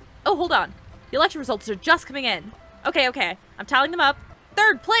mayor. Oh, hold on, the election results are just coming in. Okay, I'm tallying them up.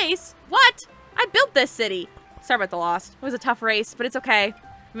 3rd place? What? I built this city. Sorry about the loss. It was a tough race, but it's okay. I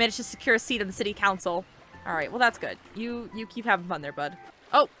managed to secure a seat on the city council. All right, well that's good. You keep having fun there, bud.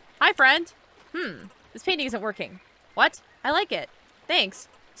 Oh, hi, friend. This painting isn't working. What? I like it. Thanks.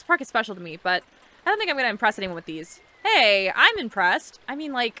 This park is special to me, but I don't think I'm gonna impress anyone with these. Hey, I'm impressed. I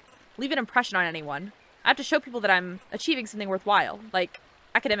mean, like, leave an impression on anyone. I have to show people that I'm achieving something worthwhile, like,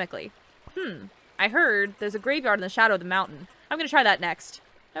 academically. I heard there's a graveyard in the shadow of the mountain. I'm gonna try that next.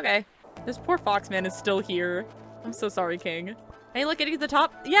 Okay. This poor foxman is still here. I'm so sorry, King. Hey, look, getting to the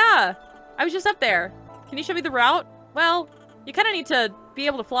top? Yeah! I was just up there. Can you show me the route? Well, you kinda need to be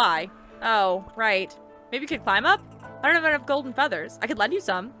able to fly. Oh, right. Maybe you could climb up? I don't have enough golden feathers. I could lend you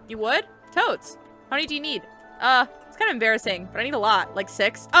some. You would? Totes. How many do you need? It's kind of embarrassing, but I need a lot. Like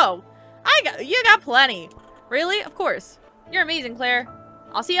 6? Oh, you got plenty. Really? Of course. You're amazing, Claire.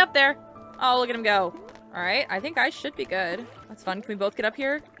 I'll see you up there. Oh, look at him go. All right, I think I should be good. That's fun. Can we both get up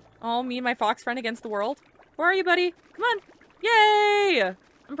here? Oh, me and my fox friend against the world. Where are you, buddy? Come on. Yay!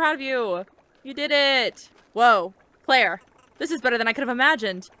 I'm proud of you. You did it. Whoa. Claire, this is better than I could have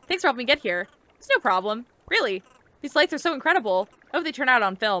imagined. Thanks for helping me get here. It's no problem. Really. These lights are so incredible. I hope they turn out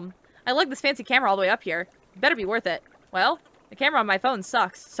on film. I lug this fancy camera all the way up here. It better be worth it. Well, the camera on my phone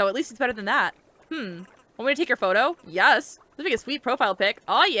sucks, so at least it's better than that. Want me to take your photo? Yes. This would be a sweet profile pic.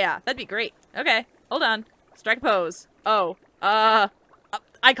 Oh yeah, that'd be great. Okay, hold on. Strike a pose. Oh,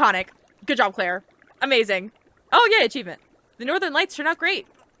 iconic. Good job, Claire. Amazing. Oh, yeah, achievement. The northern lights turned out great.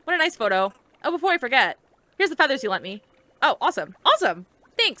 What a nice photo. Oh, before I forget, here's the feathers you lent me. Oh, awesome. Awesome.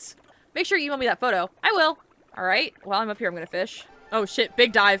 Thanks. Make sure you email me that photo. I will. All right. While I'm up here, I'm going to fish. Oh, shit.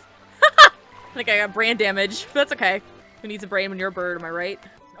 Big dive. I think I got brain damage, but that's okay. Who needs a brain when you're a bird? Am I right?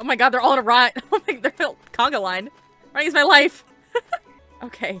 Oh my god, they're all in a rut. Oh my, they're a conga line. Running is my life.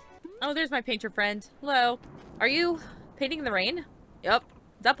 Okay. Oh, there's my painter friend. Hello. Are you painting in the rain? Yep.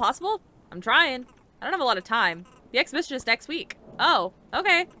 Is that possible? I'm trying. I don't have a lot of time. The exhibition is next week. Oh,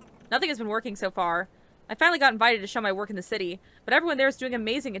 okay. Nothing has been working so far. I finally got invited to show my work in the city, but everyone there is doing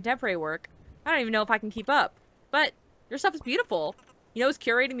amazing contemporary work. I don't even know if I can keep up. But your stuff is beautiful. You know who's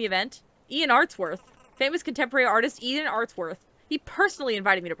curating the event? Ian Artsworth. Famous contemporary artist Ian Artsworth. He personally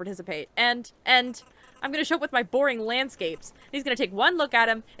invited me to participate, and I'm gonna show up with my boring landscapes. He's gonna take one look at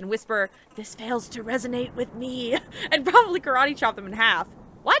him and whisper, "This fails to resonate with me," and probably karate chop them in half.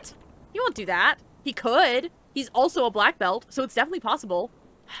 What? He won't do that. He could. He's also a black belt, so it's definitely possible.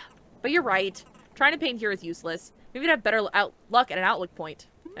 But you're right. Trying to paint here is useless. Maybe I'd have better luck at an outlook point.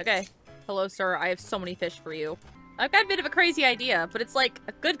 Okay. Hello, sir. I have so many fish for you. I've got a bit of a crazy idea, but it's like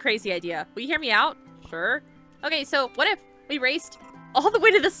a good crazy idea. Will you hear me out? Sure. Okay, so what if we raced all the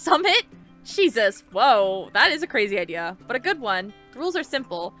way to the summit? Jesus. Whoa. That is a crazy idea, but a good one. The rules are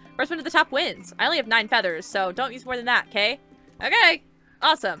simple. First one to the top wins. I only have 9 feathers, so don't use more than that, okay? Okay.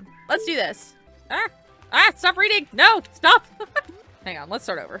 Awesome. Let's do this. Stop reading. No, stop. Hang on. Let's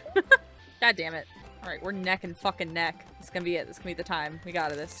start over. God damn it. All right, we're neck and fucking neck. This is gonna be it. This is gonna be the time. We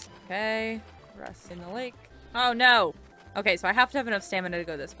got this. Okay. Rest in the lake. Oh, no. Okay, so I have to have enough stamina to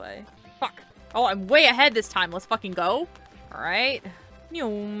go this way. Fuck. Oh, I'm way ahead this time. Let's fucking go. All right.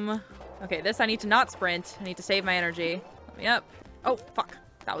 Noom. Okay, this I need to not sprint. I need to save my energy. Let me up. Oh, fuck.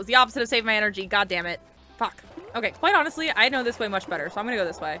 That was the opposite of save my energy. God damn it. Fuck. Okay, quite honestly, I know this way much better, so I'm gonna go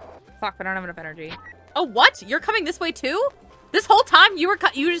this way. Fuck, but I don't have enough energy. Oh, what? You're coming this way too? This whole time you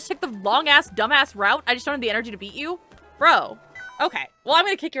just took the long-ass, dumbass route? I just don't have the energy to beat you? Bro. Okay. Well, I'm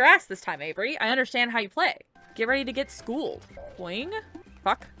gonna kick your ass this time, Avery. I understand how you play. Get ready to get schooled. Boing.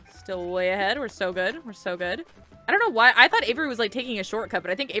 Fuck. Still way ahead. We're so good. We're so good. I don't know why. I thought Avery was, like, taking a shortcut,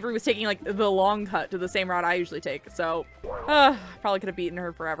 but I think Avery was taking, like, the long cut to the same route I usually take. So, probably could have beaten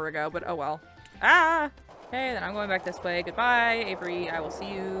her forever ago, but oh well. Ah! Okay, then I'm going back this way. Goodbye, Avery. I will see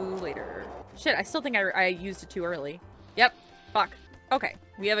you later. Shit, I still think I used it too early. Yep. Fuck. Okay.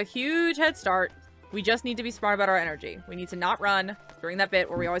 We have a huge head start. We just need to be smart about our energy. We need to not run during that bit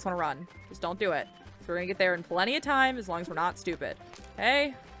where we always want to run. Just don't do it. So we're gonna get there in plenty of time as long as we're not stupid.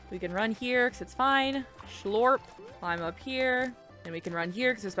 Okay. We can run here because it's fine. Schlorp. Climb up here. And we can run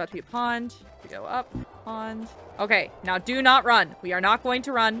here because there's about to be a pond. We go up. Pond. Okay. Now do not run. We are not going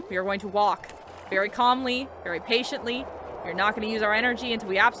to run. We are going to walk. Very calmly. Very patiently. We're not going to use our energy until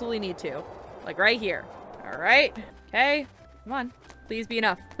we absolutely need to. Like right here. Alright. Okay. Come on. Please be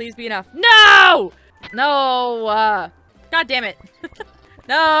enough. Please be enough. No! No! God damn it.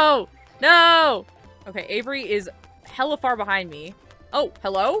 No! No! Okay, Avery is hella far behind me. Oh,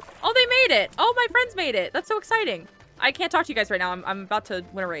 hello? Oh, they made it! Oh, my friends made it! That's so exciting. I can't talk to you guys right now. I'm about to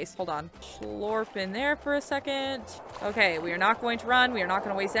win a race. Hold on. Slurp in there for a second. Okay, we are not going to run. We are not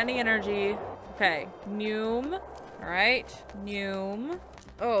going to waste any energy. Okay. Noom. Alright. Noom.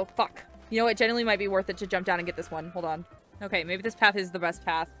 Oh, fuck. You know, it genuinely might be worth it to jump down and get this one. Hold on. Okay, maybe this path is the best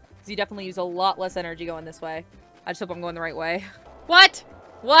path. Because you definitely use a lot less energy going this way. I just hope I'm going the right way. What?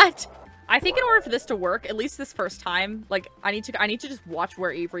 What? I think in order for this to work, at least this first time, like, I need to just watch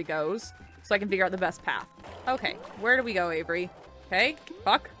where Avery goes so I can figure out the best path. Okay, where do we go, Avery? Okay,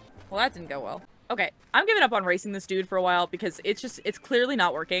 fuck. Well, that didn't go well. Okay, I'm giving up on racing this dude for a while because it's clearly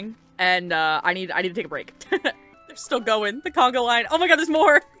not working, and I need to take a break. They're still going. The conga line. Oh my god, there's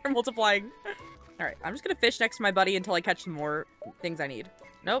more! They're multiplying. Alright, I'm just gonna fish next to my buddy until I catch some more things I need.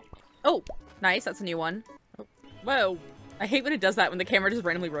 Nope. Oh, nice. That's a new one. Oh, whoa. I hate when it does that when the camera just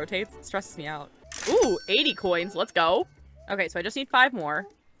randomly rotates. It stresses me out. Ooh, 80 coins. Let's go. Okay, so I just need 5 more.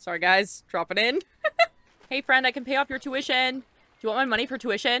 Sorry, guys. Drop it in. Hey, friend, I can pay off your tuition. Do you want my money for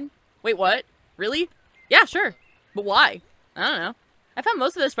tuition? Wait, what? Really? Yeah, sure. But why? I don't know. I found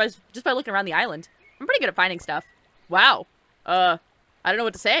most of this just by looking around the island. I'm pretty good at finding stuff. Wow. I don't know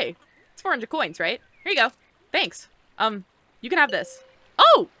what to say. It's 400 coins, right? Here you go. Thanks. You can have this.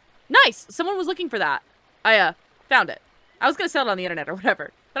 Oh! Nice! Someone was looking for that. I, found it. I was gonna sell it on the internet or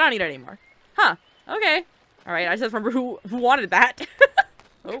whatever, but I don't need it anymore. Huh. Okay. Alright, I just remember who wanted that.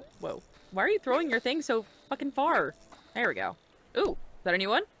 Oh, whoa. Why are you throwing your thing so fucking far? There we go. Ooh, is that a new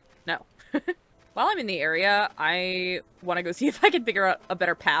one? No. While I'm in the area, I want to go see if I can figure out a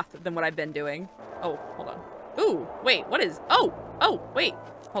better path than what I've been doing. Oh, hold on. Ooh, Wait, what is... Oh! Oh, wait.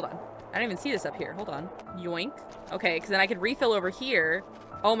 Hold on. I didn't even see this up here. Hold on. Yoink. Okay, because then I could refill over here.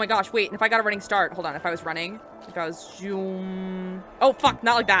 Oh my gosh, wait. And if I got a running start... Hold on. If I was running... If I was... Zoom... Oh, fuck.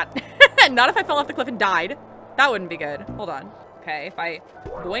 Not like that. Not if I fell off the cliff and died. That wouldn't be good. Hold on. Okay, if I...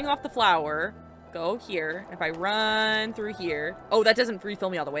 Going off the flower... Go here. If I run through here... Oh, that doesn't refill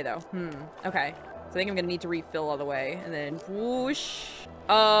me all the way, though. Okay. So I think I'm gonna need to refill all the way. And then... Whoosh.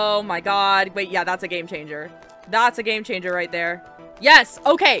 Oh my god. Wait, yeah, that's a game changer. That's a game changer right there. Yes!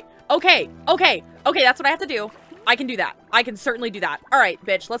 Okay! Okay! Okay! Okay, that's what I have to do. I can do that. I can certainly do that. Alright,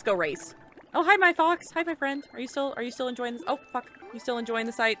 bitch, let's go race. Oh, hi, my fox. Hi, my friend. Are you still enjoying this? Oh, fuck. You still enjoying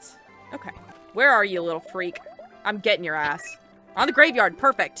the sights? Okay. Where are you, little freak? I'm getting your ass. On the graveyard.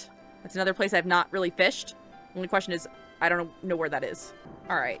 Perfect. That's another place I've not really fished. The only question is, I don't know where that is.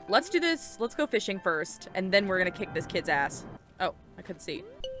 Alright, let's do this. Let's go fishing first, and then we're gonna kick this kid's ass. Oh, I couldn't see.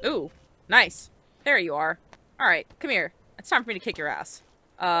 Ooh, nice. There you are. Alright, come here. It's time for me to kick your ass.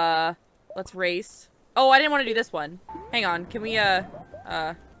 Let's race. Oh, I didn't want to do this one. Hang on, can we,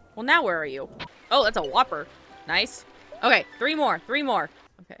 well, now where are you? Oh, that's a whopper. Nice. Okay, three more.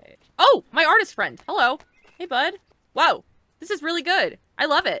 Okay. Oh, my artist friend. Hello. Hey, bud. Wow, this is really good. I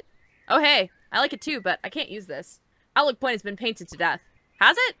love it. Oh, hey, I like it too, but I can't use this. Outlook Point has been painted to death.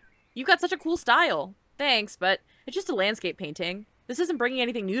 Has it? You've got such a cool style. Thanks, but it's just a landscape painting. This isn't bringing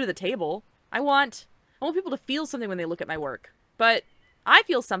anything new to the table. I want people to feel something when they look at my work. But I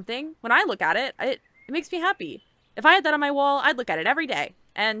feel something when I look at it. It makes me happy. If I had that on my wall, I'd look at it every day.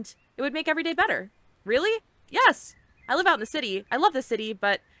 And it would make every day better. Really? Yes. I live out in the city. I love the city,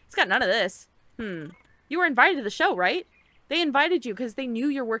 but it's got none of this. You were invited to the show, right? They invited you because they knew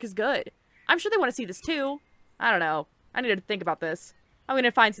your work is good. I'm sure they want to see this too. I don't know. I need to think about this. I'm going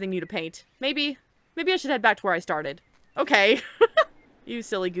to find something new to paint. Maybe I should head back to where I started. Okay. You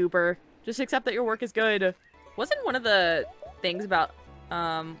silly goober. Just accept that your work is good. Wasn't one of the things about,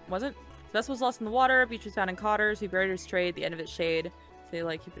 wasn't? The vessel was lost in the water, beach was found in cotters, who buried his trade, the end of its shade. Say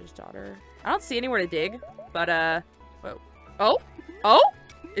like Cupid's daughter. I don't see anywhere to dig, but, whoa. Oh? Oh?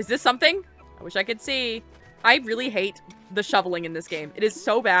 Is this something? I wish I could see. I really hate the shoveling in this game. It is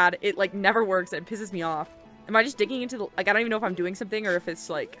so bad. It, like, never works. It pisses me off. Am I just digging into the, like, I don't even know if I'm doing something or if it's,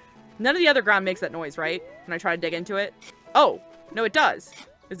 like, none of the other ground makes that noise, right? When I try to dig into it. Oh, no, it does.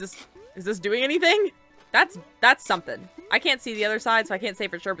 Is this doing anything? That's something. I can't see the other side, so I can't say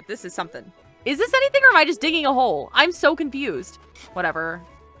for sure, but this is something. Is this anything, or am I just digging a hole? I'm so confused. Whatever.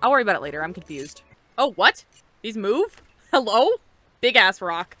 I'll worry about it later. I'm confused. Oh, what? These move? Hello? Big ass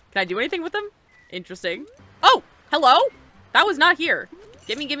rock. Can I do anything with them? Interesting. Oh, hello? That was not here.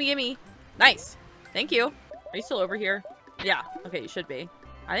 Gimme, gimme, gimme. Nice. Thank you. Are you still over here? Yeah. Okay, you should be.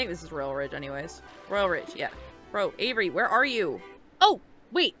 I think this is Royal Ridge anyways. Royal Ridge, yeah. Bro, Avery, where are you? Oh,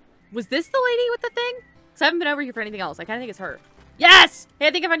 wait. Was this the lady with the thing? Because I haven't been over here for anything else. I kind of think it's her. Yes! Hey,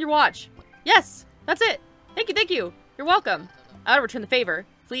 I think I found your watch. Yes! That's it. Thank you, thank you. You're welcome. I ought to return the favor.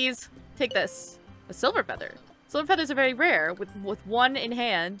 Please, take this. A silver feather. Silver feathers are very rare. With one in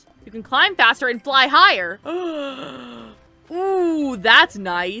hand, you can climb faster and fly higher. Ooh, that's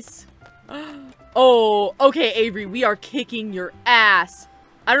nice. Oh, okay, Avery, we are kicking your ass.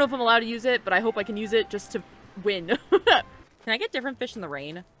 I don't know if I'm allowed to use it, but I hope I can use it just to win. Can I get different fish in the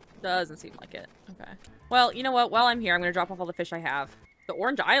rain? Doesn't seem like it. Okay. Well, you know what? While I'm here, I'm going to drop off all the fish I have. The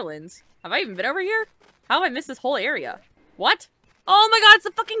Orange Islands? Have I even been over here? How have I missed this whole area? What? Oh my god, it's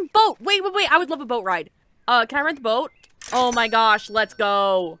a fucking boat! Wait, wait, wait, I would love a boat ride. Can I rent the boat? Oh my gosh, let's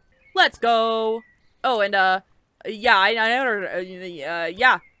go. Let's go. Oh, and, yeah,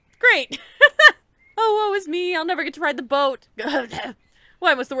 yeah. Great. Oh, woe is me. I'll never get to ride the boat.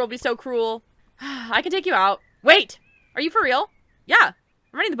 Why must the world be so cruel? I can take you out. Wait, are you for real? Yeah,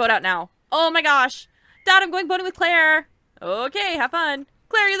 I'm renting the boat out now. Oh my gosh. Dad, I'm going boating with Claire. Okay, have fun.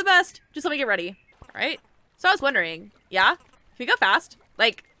 Claire, you're the best. Just let me get ready. All right. So I was wondering, yeah? Can we go fast?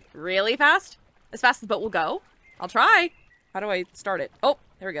 Like, really fast? As fast as the boat will go? I'll try. How do I start it? Oh,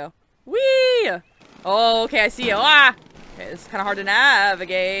 there we go. Whee! Oh, okay, I see you. Ah! Okay, this is kind of hard to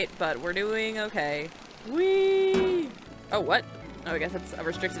navigate, but we're doing okay. Whee! Oh, what? Oh, I guess that's a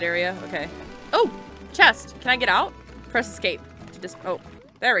restricted area. Okay. Oh! Chest! Can I get out? Press escape. To just, oh,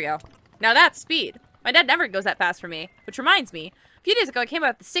 there we go. Now that's speed. My dad never goes that fast for me. Which reminds me, a few days ago I came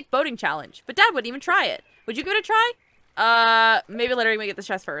up with the sick boating challenge, but Dad wouldn't even try it. Would you give it a try? Maybe later we may get the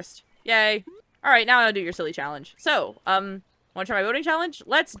chest first. Yay. Alright, now I'll do your silly challenge. So, wanna try my boating challenge?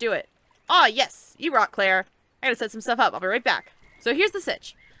 Let's do it. Aw, yes! You rock, Claire. I gotta set some stuff up. I'll be right back. So here's the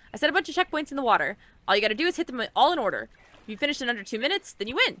sitch. I set a bunch of checkpoints in the water. All you gotta do is hit them all in order. If you finish in under 2 minutes, then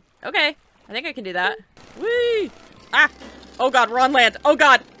you win. Okay. I think I can do that. Whee! Ah! Oh god, we're on land. Oh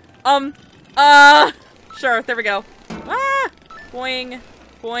god! Sure, there we go. Ah! Boing.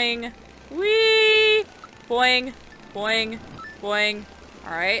 Boing. Whee! Boing. Boing. Boing.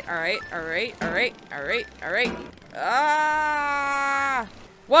 Alright, alright, alright, alright, alright, alright. Ah!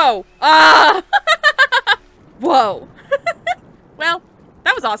 Whoa! Ah! Whoa! Well,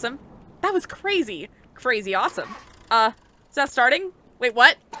 that was awesome. That was crazy. Crazy awesome. Is that starting? Wait,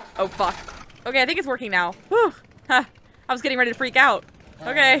 what? Oh, fuck. Okay, I think it's working now. Whew. Huh. I was getting ready to freak out.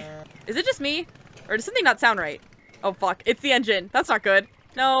 Okay. Is it just me? Or does something not sound right? Oh, fuck. It's the engine. That's not good.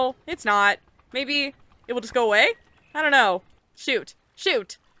 No, it's not. Maybe it will just go away? I don't know. Shoot.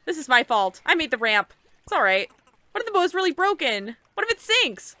 Shoot. This is my fault. I made the ramp. It's alright. What if the boat's really broken? What if it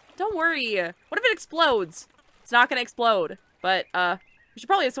sinks? Don't worry. What if it explodes? It's not gonna explode. But, we should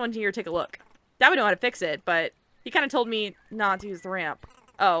probably have someone here take a look. Dad would know how to fix it, but he kind of told me not to use the ramp.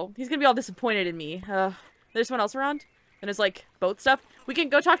 Oh, he's gonna be all disappointed in me. There's someone else around? And there's, like, boat stuff? We can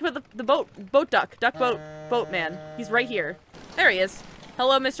go talk about the boat duck. Boat man. He's right here. There he is.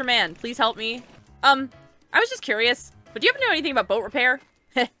 Hello, Mr. Man. Please help me. I was just curious, but do you ever know anything about boat repair?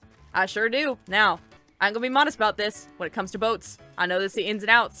 Heh, I sure do. Now, I'm gonna be modest about this when it comes to boats. I know the ins and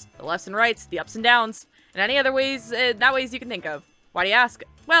outs, the lefts and rights, the ups and downs, and any other ways, you can think of. Why do you ask?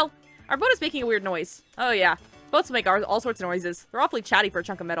 Well, our boat is making a weird noise. Oh yeah, boats make all sorts of noises. They're awfully chatty for a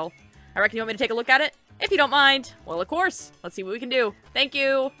chunk of metal. I reckon you want me to take a look at it? If you don't mind. Well, of course. Let's see what we can do. Thank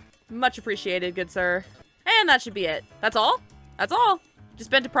you. Much appreciated, good sir. And that should be it. That's all? That's all.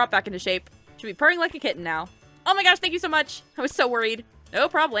 Just bent a prop back into shape. Should be purring like a kitten now. Oh my gosh, thank you so much. I was so worried. No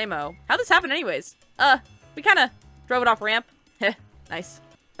problemo. How'd this happen anyways? We kind of drove it off ramp. Heh, nice.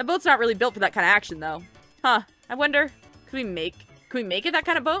 The boat's not really built for that kind of action though. Huh, I wonder, could we make it that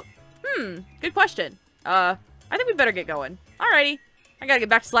kind of boat? Good question. I think we better get going. Alrighty. I gotta get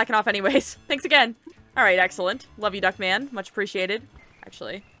back to slacking off anyways. Thanks again. Alright, excellent. Love you, Duckman. Much appreciated.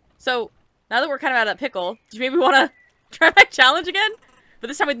 Actually. So, now that we're kind of out of that pickle, do you maybe want to try my challenge again? But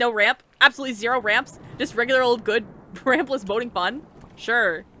this time with no ramp? Absolutely zero ramps? Just regular old good rampless boating fun?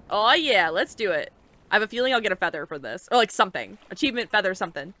 Sure. Oh yeah, let's do it. I have a feeling I'll get a feather for this. Or like something. Achievement, feather,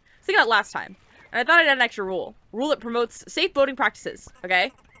 something. I was thinking that last time. And I thought I'd add an extra rule. Rule that promotes safe boating practices,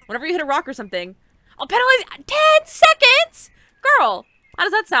 okay? Whenever you hit a rock or something, I'll penalize 10 seconds! Girl, how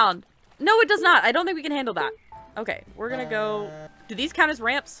does that sound? No, it does not. I don't think we can handle that. Okay, we're gonna go... Do these count as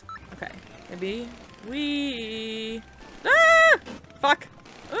ramps? Okay, maybe... We... Ah! Fuck.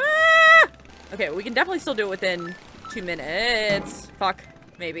 Ah! Okay, we can definitely still do it within 2 minutes. Fuck.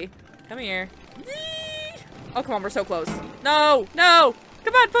 Maybe. Come here. Oh, come on, we're so close. No! No!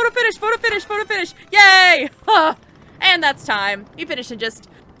 Come on, photo finish! Photo finish! Photo finish! Yay! And that's time. You finished in just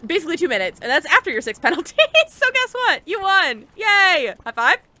basically 2 minutes. And that's after your 6 penalties. So guess what? You won! Yay! High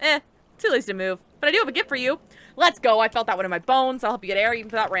five? Too lazy to move. But I do have a gift for you. Let's go. I felt that one in my bones. I'll help you get air even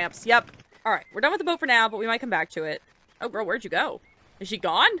without ramps. Yep. Alright, we're done with the boat for now, but we might come back to it. Oh, girl, where'd you go? Is she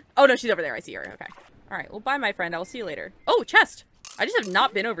gone? Oh, no, she's over there. I see her. Okay. Alright, well, bye, my friend. I'll see you later. Oh, chest. I just have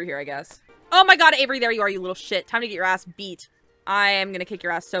not been over here, I guess. Oh my god, Avery, there you are, you little shit. Time to get your ass beat. I am gonna kick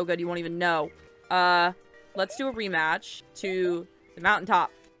your ass so good you won't even know. Let's do a rematch to the mountaintop.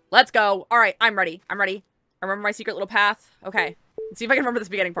 Let's go. Alright, I'm ready. I'm ready. I remember my secret little path. Okay. Let's see if I can remember this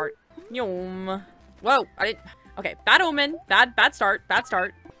beginning part. Yum. Whoa, I didn't... Okay, bad omen. Bad start. Bad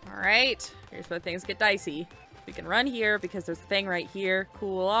start. Alright. Here's where things get dicey. We can run here because there's a thing right here.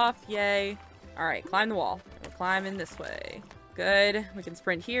 Cool off. Yay. Alright, climb the wall. We're climbing this way. Good. We can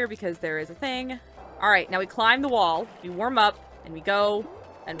sprint here because there is a thing. Alright, now we climb the wall. We warm up, and we go,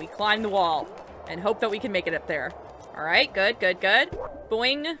 and we climb the wall. And hope that we can make it up there. Alright, good, good, good.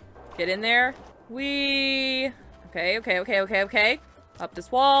 Boing. Get in there. Whee. Okay, okay, okay, okay, okay. Up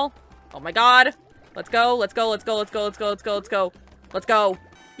this wall. Oh my god. Let's go, let's go, let's go, let's go, let's go, let's go, let's go. Let's go.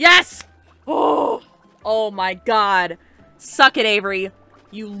 Yes! Oh! Oh my god. Suck it, Avery.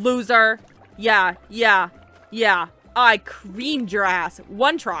 You loser. Yeah, yeah, yeah. I creamed your ass.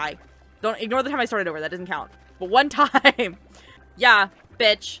 One try. Don't ignore the time I started over. That doesn't count. But one time. Yeah,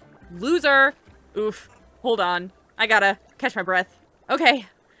 bitch. Loser. Oof. Hold on. I gotta catch my breath. Okay.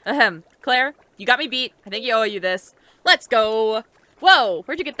 Ahem. Claire, you got me beat. I think you owe you this. Let's go. Whoa,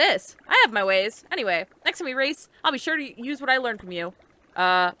 where'd you get this? I have my ways. Anyway, next time we race, I'll be sure to use what I learned from you.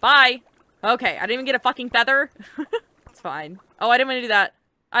 Bye. Okay, I didn't even get a fucking feather. It's fine. Oh, I didn't want to do that.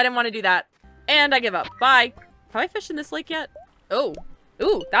 I didn't want to do that. And I give up. Bye. Have I fished in this lake yet? Oh.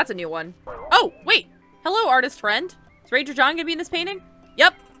 Ooh, that's a new one. Oh, wait. Hello, artist friend. Is Ranger John gonna be in this painting?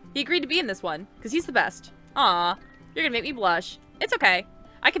 Yep. He agreed to be in this one, because he's the best. Aw. You're gonna make me blush. It's okay.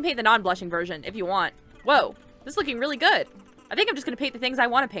 I can paint the non-blushing version, if you want. Whoa. This is looking really good. I think I'm just gonna paint the things I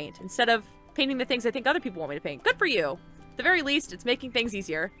want to paint, instead of painting the things I think other people want me to paint. Good for you. At the very least, it's making things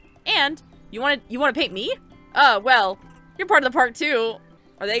easier. And You wanna paint me? Well, you're part of the park too.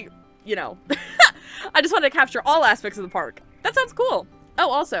 Are they, you know. I just wanted to capture all aspects of the park. That sounds cool.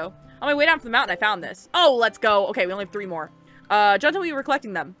 Oh, also, on my way down from the mountain, I found this. Oh, let's go. Okay, we only have 3 more. John told me you were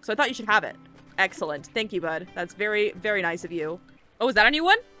collecting them, so I thought you should have it. Excellent. Thank you, bud. That's very, very nice of you. Oh, is that a new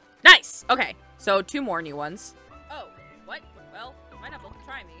one? Nice. Okay, so 2 more new ones. Oh, what? Well, might have to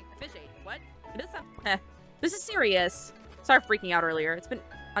try me. A fish ate. What? It does sound... This is serious. Sorry for freaking out earlier. It's been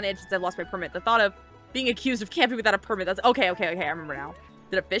on the edge since I've lost my permit. The thought of being accused of camping without a permit, that's... Okay, I remember now.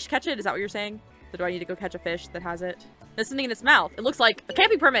 Did a fish catch it? Is that what you're saying? So do I need to go catch a fish that has it? There's something in its mouth. It looks like a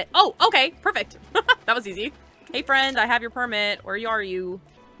camping permit. Oh, okay, perfect. That was easy. Hey, friend, I have your permit. Where are you?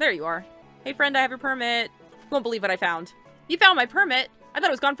 There you are. Hey, friend, I have your permit. You won't believe what I found. You found my permit? I thought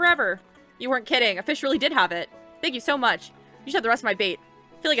it was gone forever. You weren't kidding. A fish really did have it. Thank you so much. You should have the rest of my bait.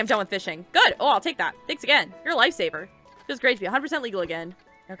 I feel like I'm done with fishing. Good. Oh, I'll take that. Thanks again. You're a lifesaver. Feels great to be 100% legal again.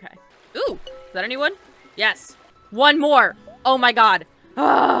 Okay. Ooh, is that a new one? Yes. 1 more. Oh my god.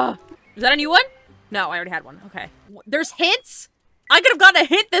 Is that a new one? No, I already had one. Okay. There's hints? I could have gotten a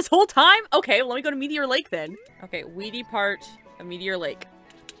hint this whole time? Okay, well, let me go to Meteor Lake then. Okay, weedy part of Meteor Lake.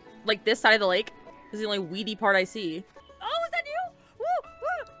 Like this side of the lake. This is the only weedy part I see. Oh, is that new? Woo,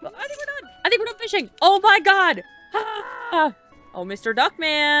 woo. I think we're done. I think we're done fishing. Oh my god. Ah. Oh, Mr.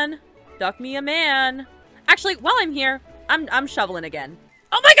 Duckman. Duck me a man. Actually, while I'm here, I'm shoveling again.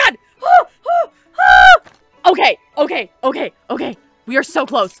 Oh my god. Oh, oh, oh. Okay. We are so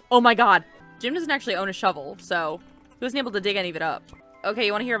close. Oh my god. Jim doesn't actually own a shovel, so he wasn't able to dig any of it up. Okay,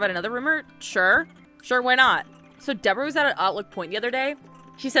 you want to hear about another rumor? Sure. Sure, why not? So Deborah was at an Outlook Point the other day.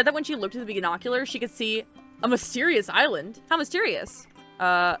 She said that when she looked at the binoculars, she could see a mysterious island. How mysterious?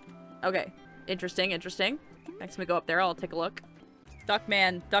 Okay. Interesting. Next time we go up there, I'll take a look.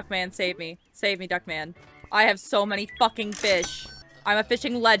 Duckman, save me. Save me, Duckman. I have so many fucking fish. I'm a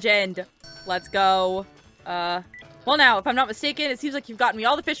fishing legend. Let's go. Well now, if I'm not mistaken, it seems like you've gotten me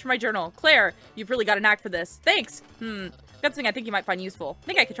all the fish for my journal. Claire, you've really got a knack for this. Thanks. Got something I think you might find useful. I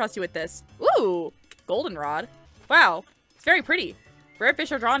think I can trust you with this. Ooh, goldenrod. Wow, it's very pretty. Rare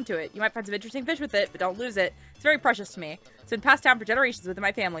fish are drawn to it. You might find some interesting fish with it, but don't lose it. It's very precious to me. It's been passed down for generations within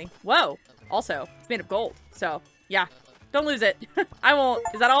my family. Whoa. Also, it's made of gold. So, yeah. Don't lose it. I won't.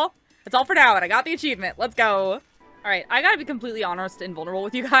 Is that all? That's all for now, and I got the achievement. Let's go. Alright, I gotta be completely honest and vulnerable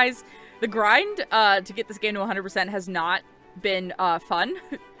with you guys. The grind to get this game to 100% has not been fun.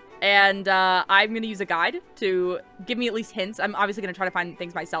 And I'm gonna use a guide to give me at least hints. I'm obviously gonna try to find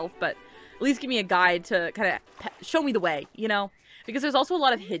things myself, but at least give me a guide to kind of show me the way, you know? Because there's also a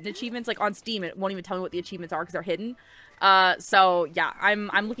lot of hidden achievements. Like on Steam, it won't even tell me what the achievements are because they're hidden. So yeah,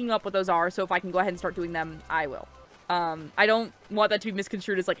 I'm looking up what those are. So if I can go ahead and start doing them, I will. I don't want that to be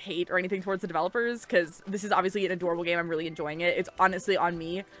misconstrued as like hate or anything towards the developers, because this is obviously an adorable game. I'm really enjoying it. It's honestly on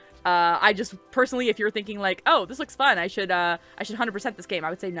me. I just personally, if you're thinking like, oh, this looks fun, I should 100% this game, I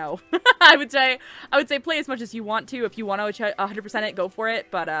would say no. I would say play as much as you want to. If you want to 100% it, go for it.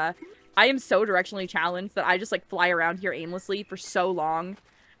 But I am so directionally challenged that I just like fly around here aimlessly for so long.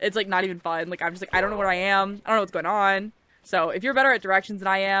 It's like not even fun. Like I'm just like, I don't know where I am. I don't know what's going on. So if you're better at directions than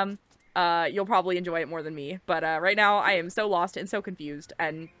I am, you'll probably enjoy it more than me. But right now I am so lost and so confused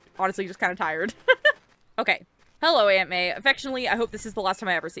and honestly just kind of tired. Okay. Hello, Aunt May. Affectionately, I hope this is the last time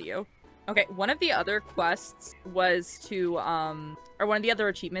I ever see you. Okay, one of the other quests was to, or one of the other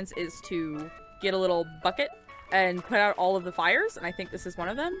achievements is to get a little bucket and put out all of the fires, and I think this is one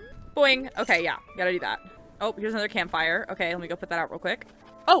of them. Boing! Okay, yeah, gotta do that. Oh, here's another campfire. Okay, let me go put that out real quick.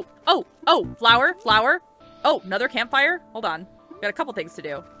 Oh! Flower! Oh, another campfire? Hold on. Got a couple things to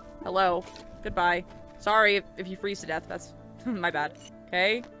do. Hello. Goodbye. Sorry if you freeze to death. That's my bad.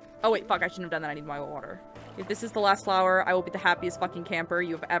 Okay. Oh, wait, fuck, I shouldn't have done that. I need my water. If this is the last flower, I will be the happiest fucking camper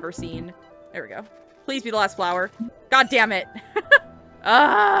you have ever seen. There we go. Please be the last flower. God damn it.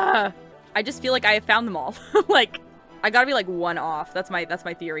 I just feel like I have found them all. Like, I gotta be like one off. That's my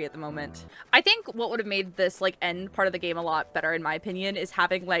theory at the moment. I think what would have made this like end part of the game a lot better, in my opinion, is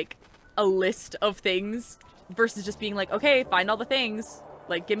having like a list of things versus just being like, okay, find all the things.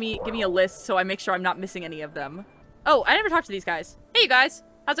 Like, give me a list so I make sure I'm not missing any of them. Oh, I never talked to these guys. Hey, you guys.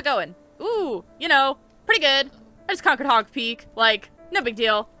 How's it going? Ooh, you know, pretty good. I just conquered Hawk Peak. Like, no big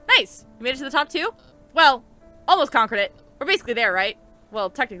deal. Nice. You made it to the top too? Well, almost conquered it. We're basically there, right?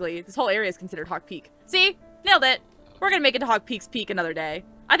 Well, technically, this whole area is considered Hawk Peak. See? Nailed it. We're gonna make it to Hawk Peak's peak another day.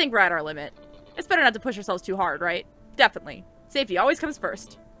 I think we're at our limit. It's better not to push ourselves too hard, right? Definitely. Safety always comes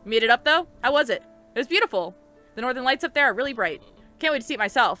first. You made it up, though? How was it? It was beautiful. The northern lights up there are really bright. Can't wait to see it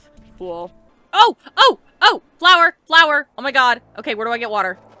myself. Fool. Oh! Flower! Oh my god. Okay, where do I get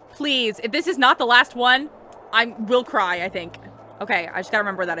water? Please, if this is not the last one, I will cry, I think. Okay, I just gotta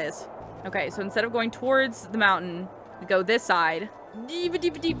remember where that is. Okay, so instead of going towards the mountain, we go this side.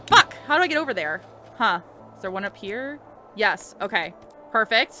 Fuck! How do I get over there? Huh. Is there one up here? Yes. Okay.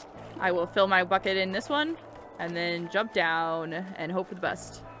 Perfect. I will fill my bucket in this one. And then jump down and hope for the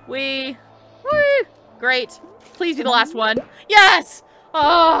best. Wee! Great. Please be the last one. Yes!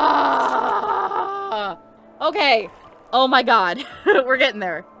 Ah! Okay. Oh my god. We're getting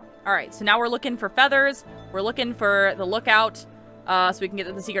there. Alright, so now we're looking for feathers. We're looking for the lookout. So we can get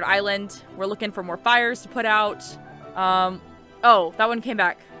to the secret island. We're looking for more fires to put out. Oh, that one came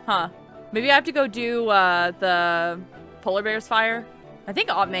back. Huh. Maybe I have to go do the polar bear's fire. I think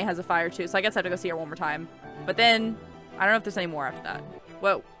Aunt May has a fire too, so I guess I have to go see her one more time. But then, I don't know if there's any more after that.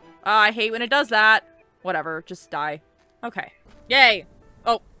 Whoa. I hate when it does that. Whatever, just die. Okay. Yay!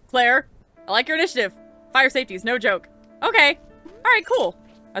 Oh, Claire, I like your initiative. Fire safety is no joke. Okay. Alright, cool.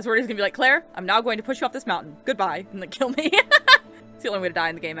 I was worried he was gonna be like, Claire, I'm now going to push you off this mountain. Goodbye. And then kill me. It's the only way to die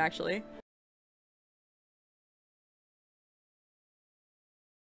in the game, actually.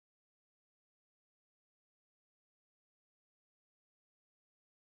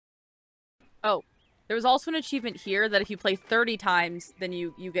 Oh, there was also an achievement here that if you play 30 times, then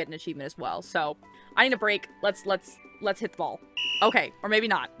you get an achievement as well. So, I need a break. Let's hit the ball. Okay, or maybe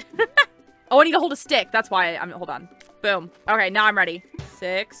not. Oh, I need to hold a stick. That's why hold on. Boom. Okay, now I'm ready.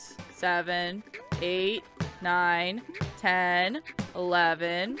 6, 7, 8, 9, 10,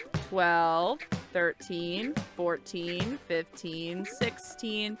 11, 12, 13, 14, 15,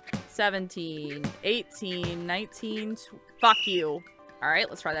 16, 17, 18, 19, fuck you. All right,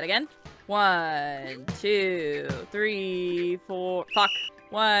 let's try that again. 1, 2, 3, 4, fuck.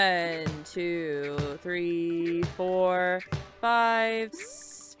 1, 2, 3, 4, 5,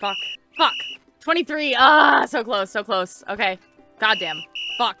 fuck. Fuck. 23. Ah, so close, so close. Okay. Goddamn.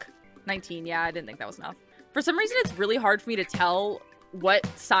 Fuck. 19. Yeah, I didn't think that was enough. For some reason, it's really hard for me to tell what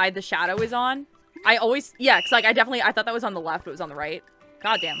side the shadow is on. I always, yeah, because like I thought that was on the left, but it was on the right.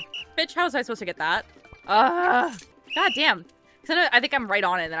 Goddamn. Bitch, how was I supposed to get that? Goddamn. I think I'm right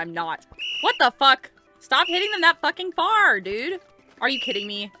on it, and I'm not. What the fuck? Stop hitting them that fucking far, dude. Are you kidding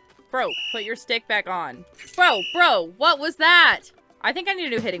me? Bro, put your stick back on. Bro, what was that? I think I need a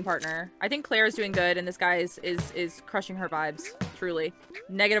new hitting partner. I think Claire is doing good, and this guy is crushing her vibes. Truly.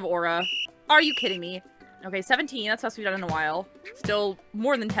 Negative aura. Are you kidding me? Okay, 17. That's supposed to be done in a while. Still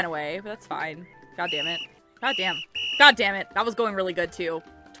more than 10 away, but that's fine. God damn it. God damn. God damn it. That was going really good, too.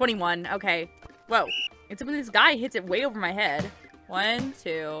 21. Okay. Whoa. It's when this guy hits it way over my head. 1,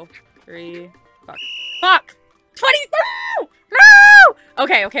 2, 3. Fuck. Fuck! 20! No! No!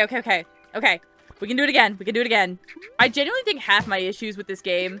 Okay. We can do it again. We can do it again. I genuinely think half my issues with this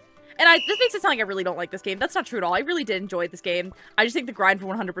game, and this makes it sound like I really don't like this game. That's not true at all. I really did enjoy this game. I just think the grind for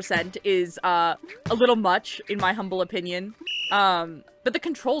 100% is a little much, in my humble opinion. But the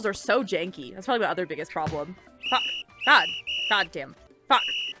controls are so janky. That's probably my other biggest problem. Fuck. God. God damn. Fuck.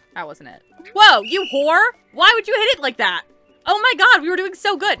 That wasn't it. Whoa, you whore! Why would you hit it like that? Oh my god, we were doing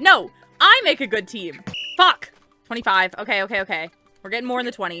so good. No, I make a good team. Fuck. 25. Okay. We're getting more in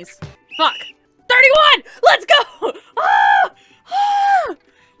the 20s. Fuck. 31! Let's go! Ah! Ah!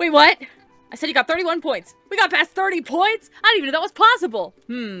 Wait, what? I said you got 31 points. We got past 30 points? I didn't even know that was possible.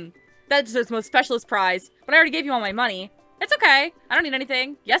 That's the most specialist prize. But I already gave you all my money. It's okay. I don't need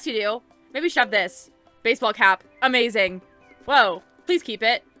anything. Yes, you do. Maybe shove this. Baseball cap. Amazing. Whoa. Please keep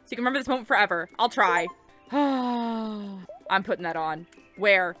it. So you can remember this moment forever. I'll try. I'm putting that on.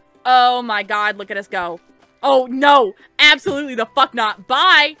 Where? Oh my god, look at us go. Oh no! Absolutely the fuck not.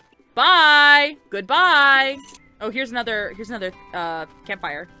 Bye! Bye! Goodbye! Oh, here's another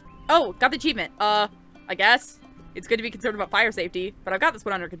campfire. Oh, got the achievement. I guess. It's good to be concerned about fire safety, but I've got this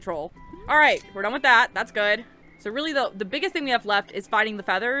one under control. Alright, we're done with that. That's good. So really, the biggest thing we have left is finding the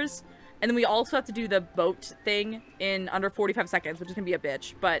feathers, and then we also have to do the boat thing in under 45 seconds, which is gonna be a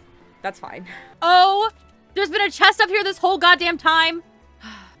bitch, but that's fine. Oh! There's been a chest up here this whole goddamn time!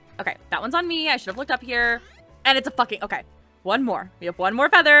 Okay, that one's on me. I should have looked up here. And it's a fucking... Okay. One more. We have one more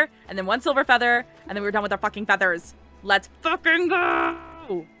feather, and then one silver feather, and then we're done with our fucking feathers. Let's fucking go!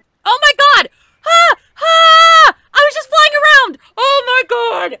 Oh my god! Ah! Ah! I was just flying around! Oh my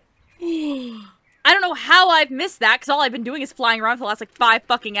god! I don't know how I've missed that, because all I've been doing is flying around for the last, like, 5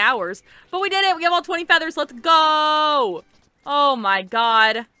 fucking hours. But we did it! We have all 20 feathers! Let's go! Oh my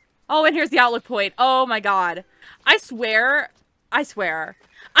god. Oh, and here's the outlook point. Oh my god. I swear. I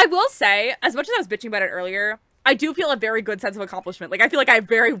will say, as much as I was bitching about it earlier, I do feel a very good sense of accomplishment. Like, I feel like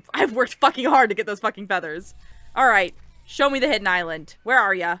I've worked fucking hard to get those fucking feathers. Alright, show me the hidden island. Where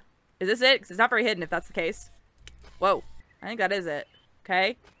are ya? Is this it? Because it's not very hidden if that's the case. Whoa, I think that is it.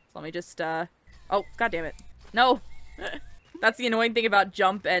 Okay, so let me just, oh, god damn it. No. That's the annoying thing about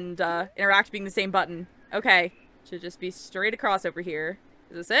jump and interact being the same button. Okay. Should just be straight across over here.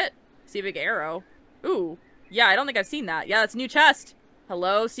 Is this it? See a big arrow. Ooh. Yeah, I don't think I've seen that. Yeah, that's a new chest.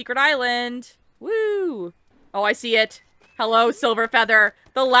 Hello, Secret Island. Woo. Oh, I see it. Hello, Silver Feather.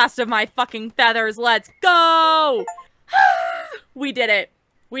 The last of my fucking feathers. Let's go! We did it.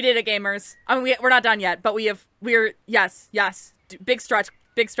 We did it, gamers. I mean, we're not done yet, but yes. Big stretch,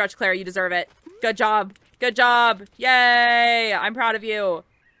 Claire. You deserve it. Good job. Good job. Yay. I'm proud of you.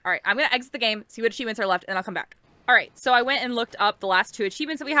 All right, I'm gonna exit the game, see what achievements are left, and I'll come back. All right, so I went and looked up the last 2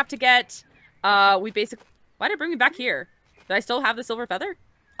 achievements that we have to get. Why did it bring me back here? Did I still have the Silver Feather?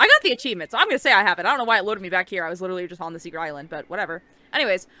 I got the achievement, so I'm gonna say I have it. I don't know why it loaded me back here. I was literally just on the secret island, but whatever.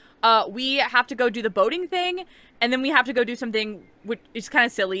 Anyways, we have to go do the boating thing, and then we have to go do something which is kind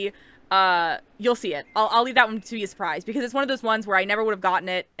of silly. You'll see it. I'll leave that one to be a surprise, because it's one of those ones where I never would have gotten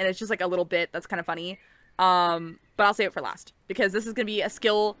it, and it's just like a little bit that's kind of funny. But I'll save it for last, because this is gonna be a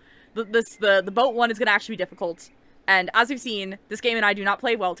skill. The boat one is gonna actually be difficult, and as we've seen, this game and I do not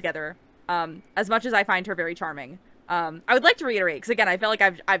play well together. As much as I find her very charming. I would like to reiterate, because again, I feel like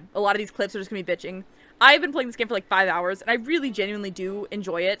a lot of these clips are just gonna be bitching. I've been playing this game for like 5 hours, and I really genuinely do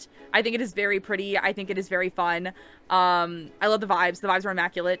enjoy it. I think it is very pretty. I think it is very fun. I love the vibes. The vibes are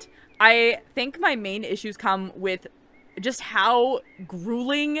immaculate. I think my main issues come with just how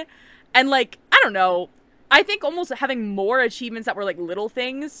grueling and like, I don't know. I think almost having more achievements that were like little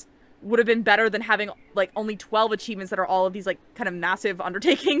things would have been better than having like only 12 achievements that are all of these like kind of massive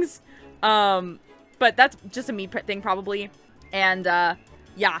undertakings. But that's just a me thing probably. And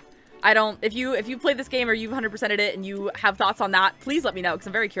yeah, I don't, if you played this game or you've 100%ed it and you have thoughts on that, please let me know, because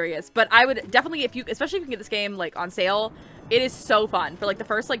I'm very curious. But I would definitely, especially if you can get this game like on sale, it is so fun. For like the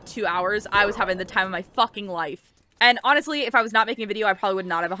first like 2 hours, I was having the time of my fucking life. And honestly, if I was not making a video, I probably would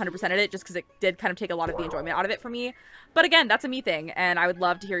not have 100%ed it, just because it did kind of take a lot of the enjoyment out of it for me. But again, that's a me thing, and I would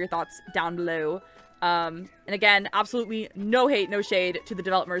love to hear your thoughts down below. And again, absolutely no hate, no shade to the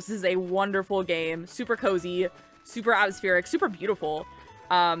developers. This is a wonderful game, super cozy, super atmospheric, super beautiful.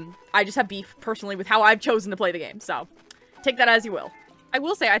 I just have beef personally with how I've chosen to play the game, so take that as you will. I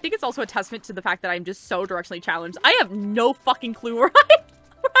will say, I think it's also a testament to the fact that I'm just so directionally challenged. I have no fucking clue where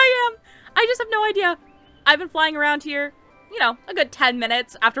I am. I just have no idea. I've been flying around here, you know, a good 10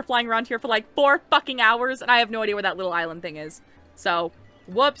 minutes after flying around here for like 4 fucking hours, and I have no idea where that little island thing is. So,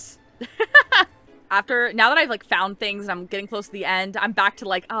 whoops. Now that I've like found things and I'm getting close to the end, I'm back to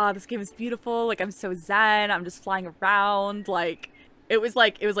like, oh, this game is beautiful. Like, I'm so zen. I'm just flying around. Like, it was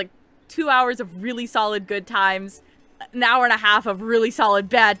like 2 hours of really solid good times, an hour and a half of really solid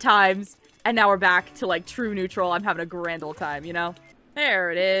bad times, and now we're back to like true neutral. I'm having a grand old time, you know? There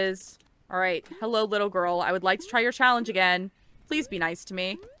it is. All right. Hello, little girl. I would like to try your challenge again. Please be nice to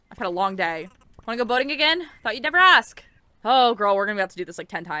me. I've had a long day. Want to go boating again? Thought you'd never ask. Oh, girl, we're gonna have to do this like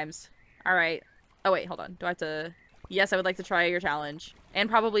 10 times. All right. Oh, wait, hold on. Do I have to... Yes, I would like to try your challenge. And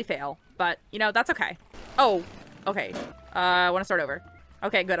probably fail. But, you know, that's okay. Oh, okay. I want to start over.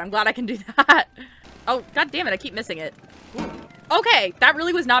 Okay, good. I'm glad I can do that. Oh, god damn it. I keep missing it. Ooh. Okay, that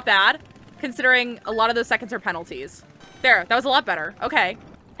really was not bad, considering a lot of those seconds are penalties. There, that was a lot better. Okay.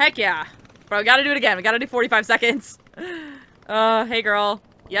 Heck yeah. Bro, we gotta do it again. We gotta do 45 seconds. Hey girl.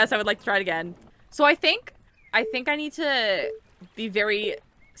 Yes, I would like to try it again. So I think I need to be very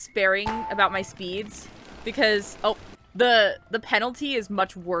sparing about my speeds, because, oh, the penalty is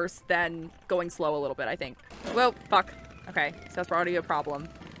much worse than going slow a little bit, I think. Whoa, fuck. Okay, so that's already a problem.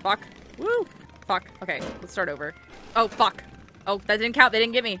 Fuck. Woo! Fuck. Okay, let's start over. Oh, fuck. Oh, that didn't count. They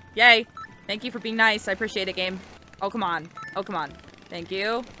didn't get me. Yay. Thank you for being nice. I appreciate it, game. Oh, come on. Oh, come on. Thank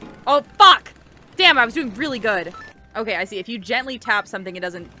you. Oh, fuck! Damn, I was doing really good. Okay, I see. If you gently tap something, it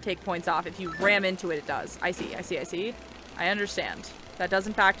doesn't take points off. If you ram into it, it does. I see. I see. I see. I understand. That does,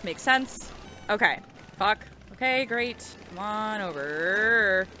 in fact, make sense. Okay. Fuck. Okay, great. Come on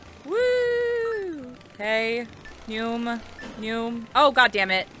over. Woo! Okay. Noom. Noom. Oh, god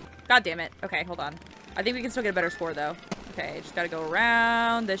damn it. God damn it. Okay, hold on. I think we can still get a better score, though. Okay, just gotta go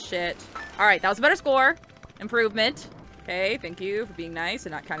around this shit. Alright, that was a better score. Improvement. Okay, thank you for being nice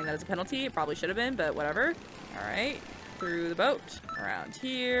and not counting that as a penalty. It probably should have been, but whatever. Alright. Through the boat. Around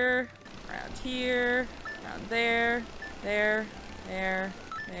here. Around here. Around there. There. There.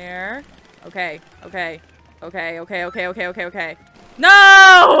 There. Okay. Okay. Okay. Okay. Okay. Okay. Okay. Okay. No!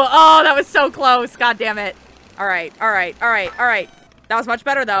 Oh, that was so close. God damn it. Alright. Alright. Alright. Alright. That was much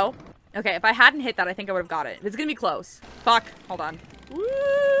better, though. Okay, if I hadn't hit that, I think I would have got it. It's gonna be close. Fuck. Hold on.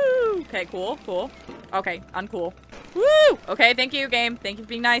 Woo! Okay, cool. Cool. Okay, uncool. Woo! Okay, thank you, game. Thank you for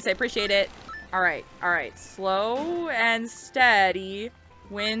being nice. I appreciate it. Alright. Alright. Slow and steady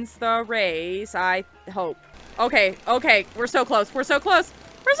wins the race, I hope. Okay, okay. We're so close. We're so close.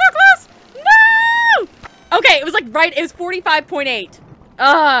 We're so close. No! Okay, it was like right. It was 45.8.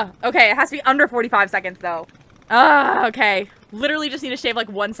 Okay. It has to be under 45 seconds though. Okay. Literally just need to shave like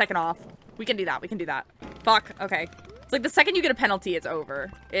 1 second off. We can do that. We can do that. Fuck. Okay. It's like the second you get a penalty, it's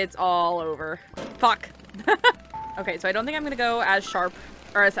over. It's all over. Fuck. Okay, so I don't think I'm gonna go as sharp,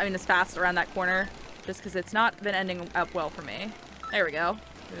 or as fast around that corner, just because it's not been ending up well for me. There we go.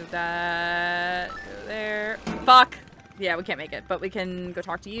 Move that. Go there. Fuck. Yeah, we can't make it, but we can go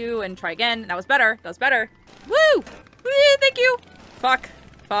talk to you and try again. That was better. That was better. Woo! Woo! Thank you. Fuck.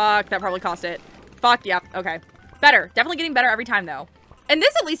 Fuck. That probably cost it. Fuck. Yep. Okay. Better. Definitely getting better every time though. And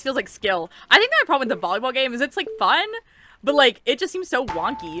this at least feels like skill. I think my problem with the volleyball game is it's like fun, but like it just seems so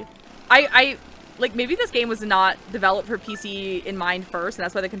wonky. Like, maybe this game was not developed for PC in mind first, and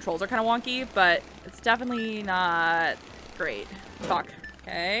that's why the controls are kind of wonky, but it's definitely not great. Fuck.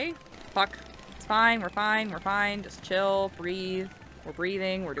 Okay. Fuck. It's fine. We're fine. We're fine. Just chill. Breathe. We're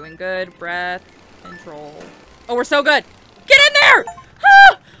breathing. We're doing good. Breath. Control. Oh, we're so good. Get in there!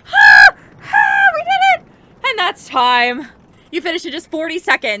 Ah! Ah! Ah! We did it! And that's time. You finished in just 40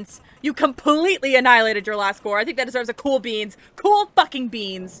 seconds. You completely annihilated your last score. I think that deserves a cool beans. Cool fucking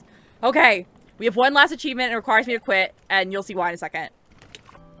beans. Okay. We have one last achievement and it requires me to quit, and you'll see why in a second.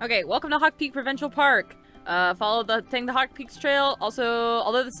 Okay, welcome to Hawk Peak Provincial Park. Follow the Hawk Peaks Trail. Also,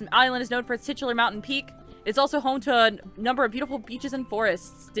 although this island is known for its titular mountain peak, it's also home to a number of beautiful beaches and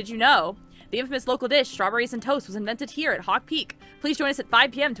forests. Did you know? The infamous local dish, strawberries and toast, was invented here at Hawk Peak. Please join us at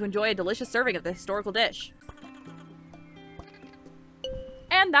 5 p.m. to enjoy a delicious serving of the historical dish.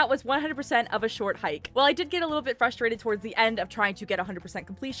 And that was 100% of a short hike. While I did get a little bit frustrated towards the end of trying to get 100%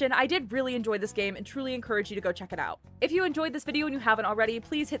 completion, I did really enjoy this game and truly encourage you to go check it out. If you enjoyed this video and you haven't already,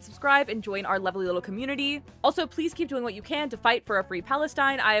 please hit subscribe and join our lovely little community. Also, please keep doing what you can to fight for a free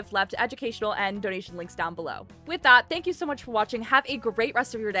Palestine. I have left educational and donation links down below. With that, thank you so much for watching. Have a great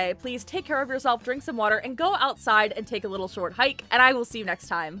rest of your day. Please take care of yourself, drink some water, and go outside and take a little short hike. And I will see you next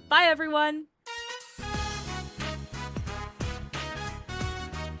time. Bye, everyone!